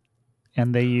weekend,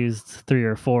 and they used 3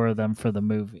 or 4 of them for the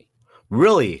movie.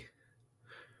 Really?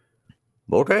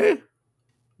 Okay.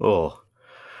 Oh.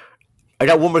 I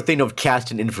got one more thing of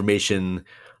casting information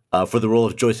for the role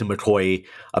of Joyce McCoy.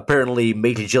 Apparently,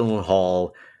 Maggie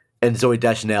Gyllenhaal and Zooey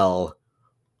Deschanel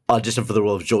auditioned for the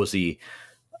role of Josie.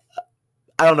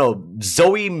 I don't know.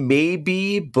 Zoe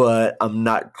maybe, but I'm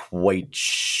not quite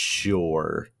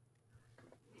sure.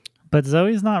 But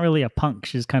Zoe's not really a punk.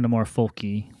 She's kind of more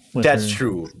folky with That's her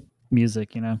true.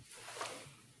 music, you know?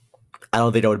 I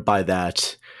don't think I would buy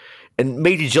that. And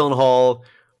Maggie Gyllenhaal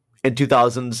in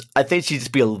 2000s, I think she'd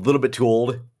just be a little bit too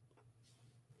old.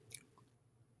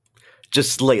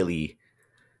 Just slightly.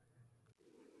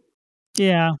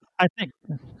 Yeah,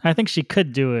 I think she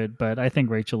could do it, but I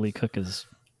think Rachel Lee Cook is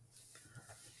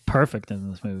perfect in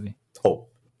this movie. Oh,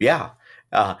 yeah.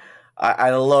 I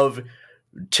love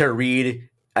Tara Reid.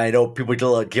 I know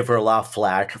people give her a lot of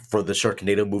flack for the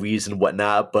Sharknado movies and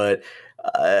whatnot, but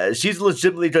she's a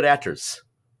legitimately good actress.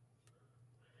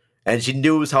 And she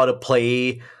knows how to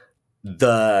play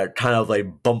the kind of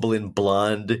like bumbling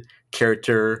blonde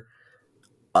character,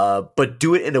 but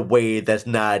do it in a way that's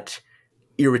not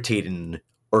irritating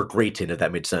or grating, if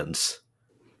that makes sense.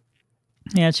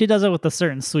 Yeah, she does it with a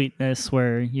certain sweetness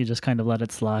where you just kind of let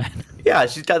it slide. Yeah,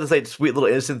 she's got this like sweet little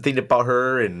innocent thing about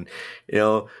her, and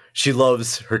she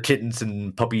loves her kittens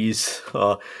and puppies.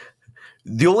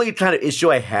 The only kind of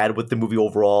issue I had with the movie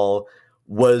overall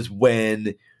was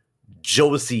when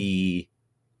Josie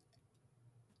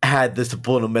had the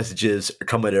subliminal messages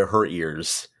come into her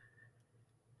ears.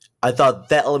 I thought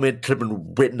that element could have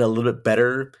been written a little bit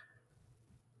better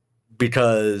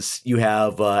because you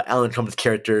have Alan Cummings'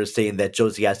 character saying that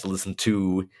Josie has to listen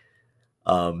to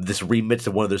this remix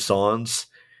of one of their songs.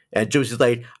 And Josie's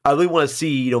like, I really want to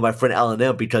see, my friend Alan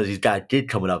M because he's got a gig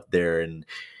coming up there. And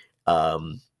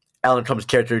Alan Cummings'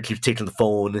 character keeps taking the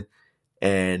phone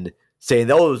and saying,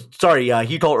 oh, sorry,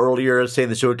 he called earlier saying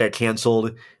the show got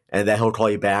canceled and that he'll call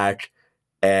you back.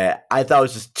 I thought it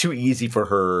was just too easy for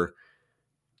her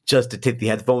just to take the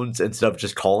headphones instead of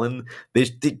just calling.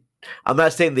 I'm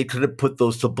not saying they couldn't put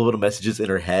those subliminal messages in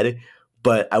her head,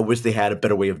 but I wish they had a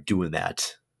better way of doing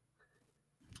that.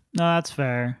 No, that's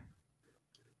fair.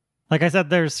 Like I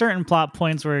said, there's certain plot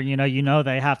points where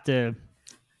they have to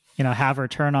have her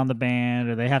turn on the band,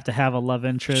 or they have to have a love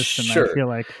interest. Sure. And I feel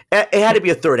like it had to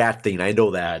be a third act thing. I know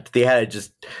that there had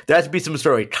to be some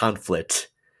sort of conflict.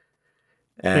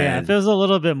 And yeah, if it was a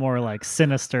little bit more like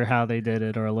sinister how they did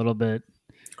it, or a little bit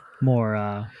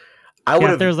more,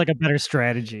 if there's like a better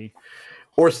strategy,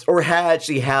 or had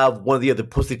actually have one of the other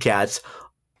Pussycats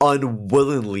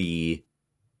unwillingly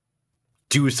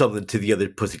do something to the other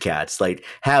Pussycats, like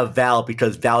have Val,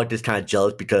 because Val just kind of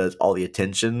jealous because all the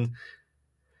attention.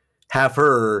 Have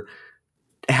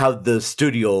the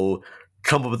studio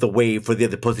come up with a way for the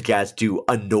other Pussycats to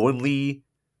unknowingly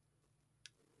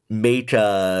make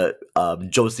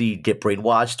Josie get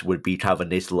brainwashed would be kind of a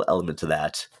nice little element to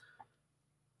that.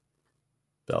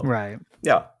 So, right?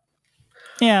 Yeah.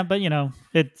 Yeah, but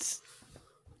it's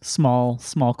small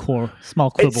quibble,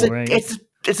 right?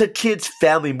 It's a kid's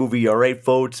family movie, all right,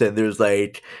 folks, and there's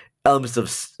like elements of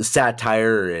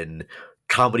satire and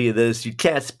comedy in this. You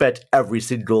can't expect every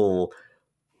single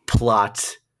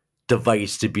plot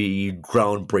device to be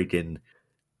groundbreaking.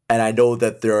 And I know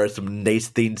that there are some nice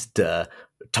things to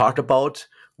talk about,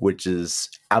 which is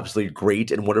absolutely great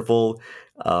and wonderful.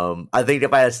 I think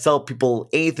if I had to tell people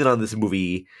anything on this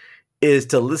movie, is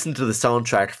to listen to the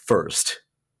soundtrack first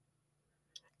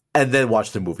and then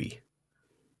watch the movie.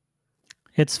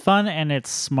 It's fun and it's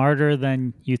smarter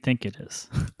than you think it is.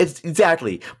 It's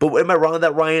exactly. But am I wrong on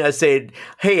that, Ryan? I said,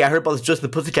 hey, I heard about this Just the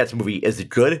Pussycats movie. Is it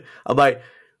good? I'm like,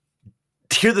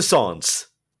 hear the songs.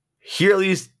 Hear at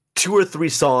least 2 or 3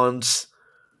 songs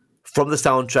from the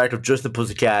soundtrack of Just the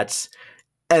Pussycats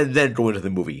and then go into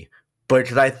the movie. But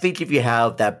because I think if you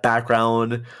have that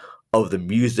background of the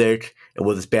music and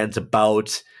what this band's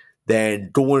about, then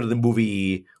going to the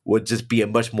movie would just be a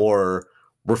much more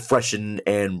refreshing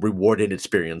and rewarding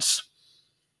experience.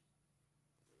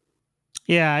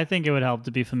 Yeah, I think it would help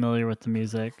to be familiar with the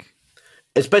music.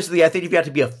 Especially, I think if you have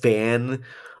to be a fan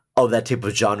of that type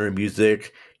of genre of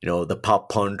music, the pop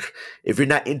punk. If you're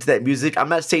not into that music, I'm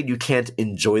not saying you can't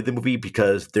enjoy the movie,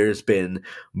 because there's been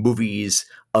movies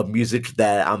of music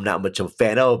that I'm not much of a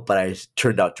fan of, but I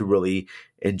turned out to really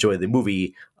enjoy the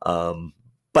movie. But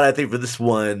I think for this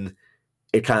one,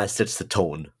 it kind of sets the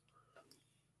tone.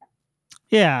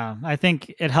 Yeah, I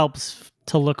think it helps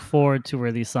to look forward to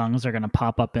where these songs are going to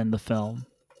pop up in the film.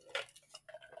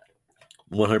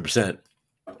 100%.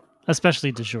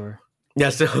 Especially Du Jour.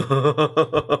 Yes. So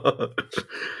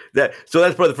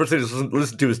that's probably the first thing to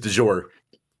listen to is Du Jour.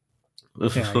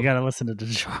 Yeah, you got to listen to Du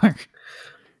Jour.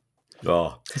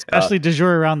 Oh, especially Du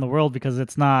Jour Around the World, because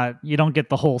you don't get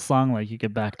the whole song like you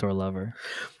get Backdoor Lover.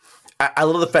 I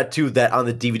love the fact too that on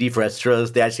the DVD for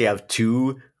extras, they actually have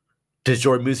 2 Du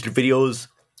Jour music videos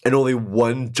and only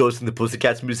 1 Josie and the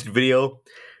Pussycats music video.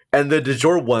 And the de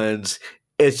jour ones,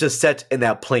 it's just set in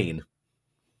that plane.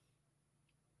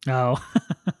 Oh.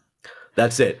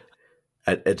 That's it.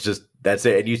 That's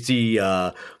it. And you see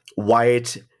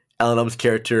Wyatt, Ellenham's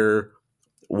character,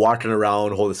 walking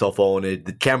around holding a cell phone, and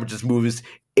the camera just moves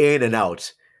in and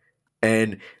out.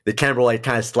 And the camera like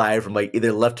kind of slide from like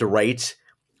either left to right,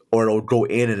 or it'll go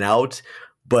in and out,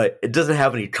 but it doesn't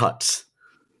have any cuts.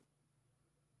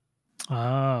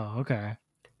 Oh, okay.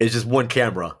 It's just one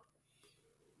camera.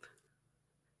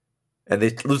 And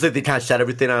it looks like they kind of shot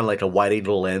everything on like a wide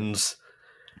angle lens.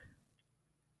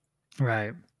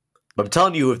 Right. But I'm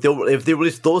telling you, if they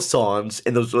released those songs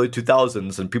in those early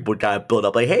 2000s and people would kind of build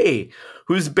up like, hey,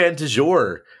 who's band du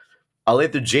jour? I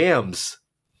like their jams.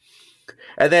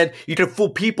 And then you can fool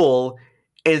people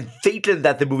in thinking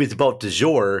that the movie's about du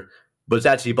jour, but it's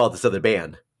actually about this other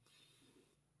band.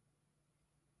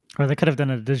 Or they could have done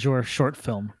a de jour short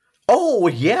film. Oh,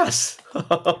 yes.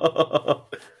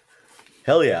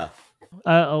 Hell yeah.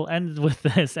 I'll end with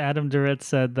this. Adam Duritz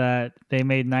said that they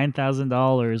made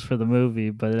 $9,000 for the movie,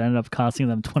 but it ended up costing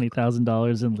them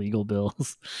 $20,000 in legal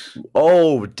bills.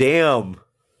 Oh, damn.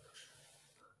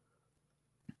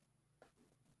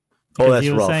 Oh, that's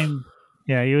rough.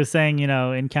 He was saying,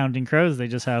 in Counting Crows, they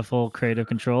just have full creative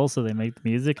control, so they make the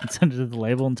music and send it to the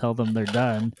label and tell them they're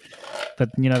done.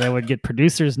 But, they would get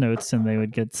producers' notes, and they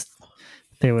would get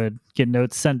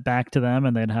notes sent back to them,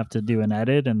 and they'd have to do an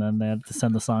edit, and then they had to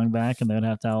send the song back, and they would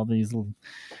have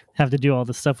to do all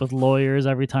this stuff with lawyers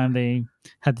every time they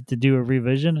had to do a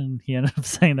revision. And he ended up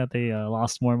saying that they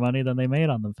lost more money than they made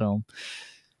on the film.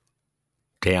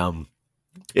 Damn.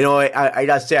 I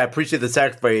gotta say, I appreciate the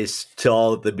sacrifice to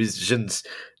all the musicians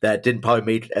that didn't probably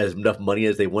make as enough money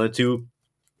as they wanted to.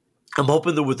 I'm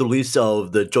hoping that with the release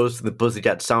of the Josie and the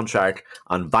Pussycats soundtrack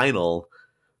on vinyl,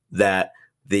 that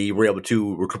they were able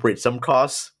to recuperate some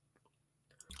costs.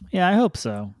 Yeah, I hope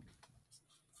so.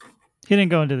 He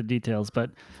didn't go into the details,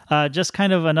 but just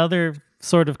kind of another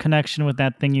sort of connection with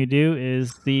That Thing You Do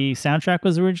is the soundtrack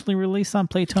was originally released on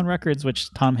Playtone Records,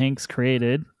 which Tom Hanks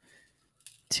created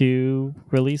to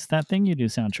release That Thing You Do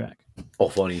soundtrack. Oh,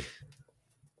 funny.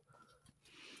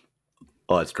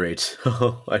 Oh, that's great.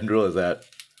 I didn't realize that.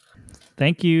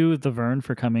 Thank you, the Vern,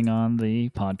 for coming on the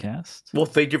podcast. Well,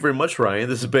 thank you very much, Ryan.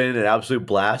 This has been an absolute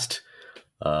blast.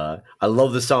 I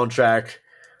love the soundtrack.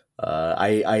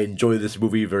 I enjoy this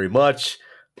movie very much.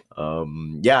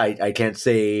 I can't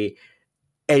say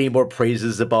any more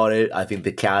praises about it. I think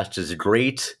the cast is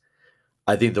great.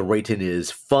 I think the writing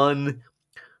is fun.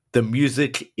 The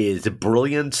music is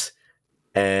brilliant.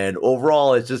 And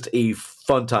overall, it's just a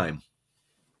fun time.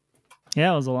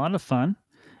 Yeah, it was a lot of fun.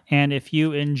 And if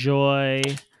you enjoy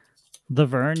the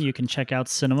Vern, you can check out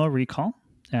Cinema Recall.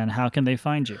 And how can they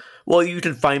find you? Well, you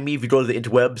can find me if you go to the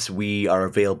interwebs. We are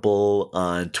available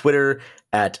on Twitter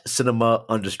at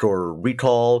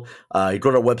cinema_recall. You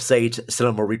go to our website,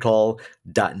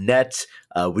 cinemarecall.net.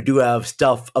 We do have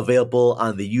stuff available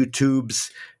on the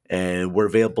YouTubes, and we're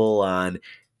available on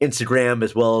Instagram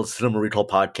as well as Cinema Recall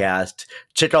Podcast.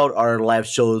 Check out our live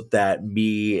shows that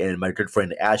me and my good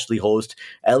friend Ashley host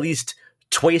at least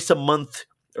twice a month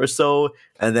or so,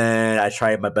 and then I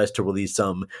try my best to release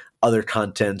some other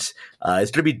content.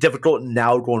 It's going to be difficult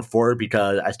now going forward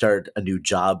because I started a new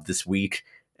job this week,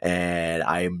 and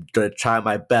I'm going to try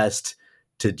my best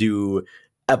to do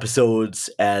episodes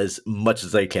as much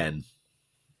as I can.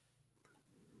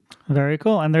 Very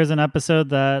cool. And there's an episode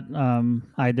that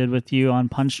I did with you on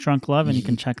Punch Drunk Love, and you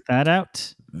can check that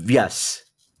out. Yes,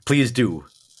 please do.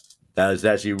 That was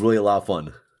actually really a lot of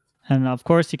fun. And of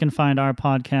course, you can find our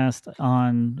podcast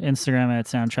on Instagram at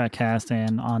SoundtrackCast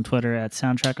and on Twitter at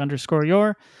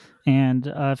Soundtrack_your. And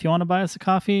if you want to buy us a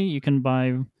coffee, you can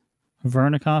buy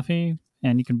Vern a coffee,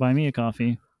 and you can buy me a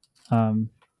coffee at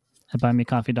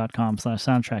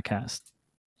buymeacoffee.com/soundtrackcast.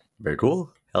 Very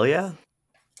cool. Hell yeah.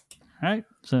 All right.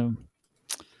 So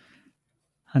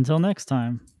until next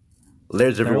time.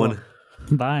 There's everyone.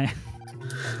 Farewell. Bye.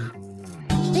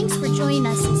 Thanks for joining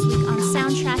us this week on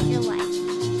Soundtrack Your Life.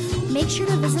 Make sure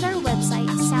to visit our website,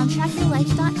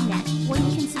 soundtrackyourlife.net, where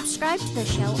you can subscribe to the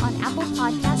show on Apple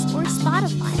Podcasts or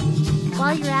Spotify.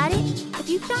 While you're at it, if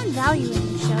you found value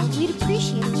in the show, we'd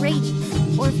appreciate a rating.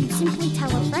 Or if you'd simply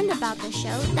tell a friend about the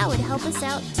show, that would help us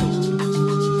out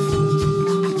too.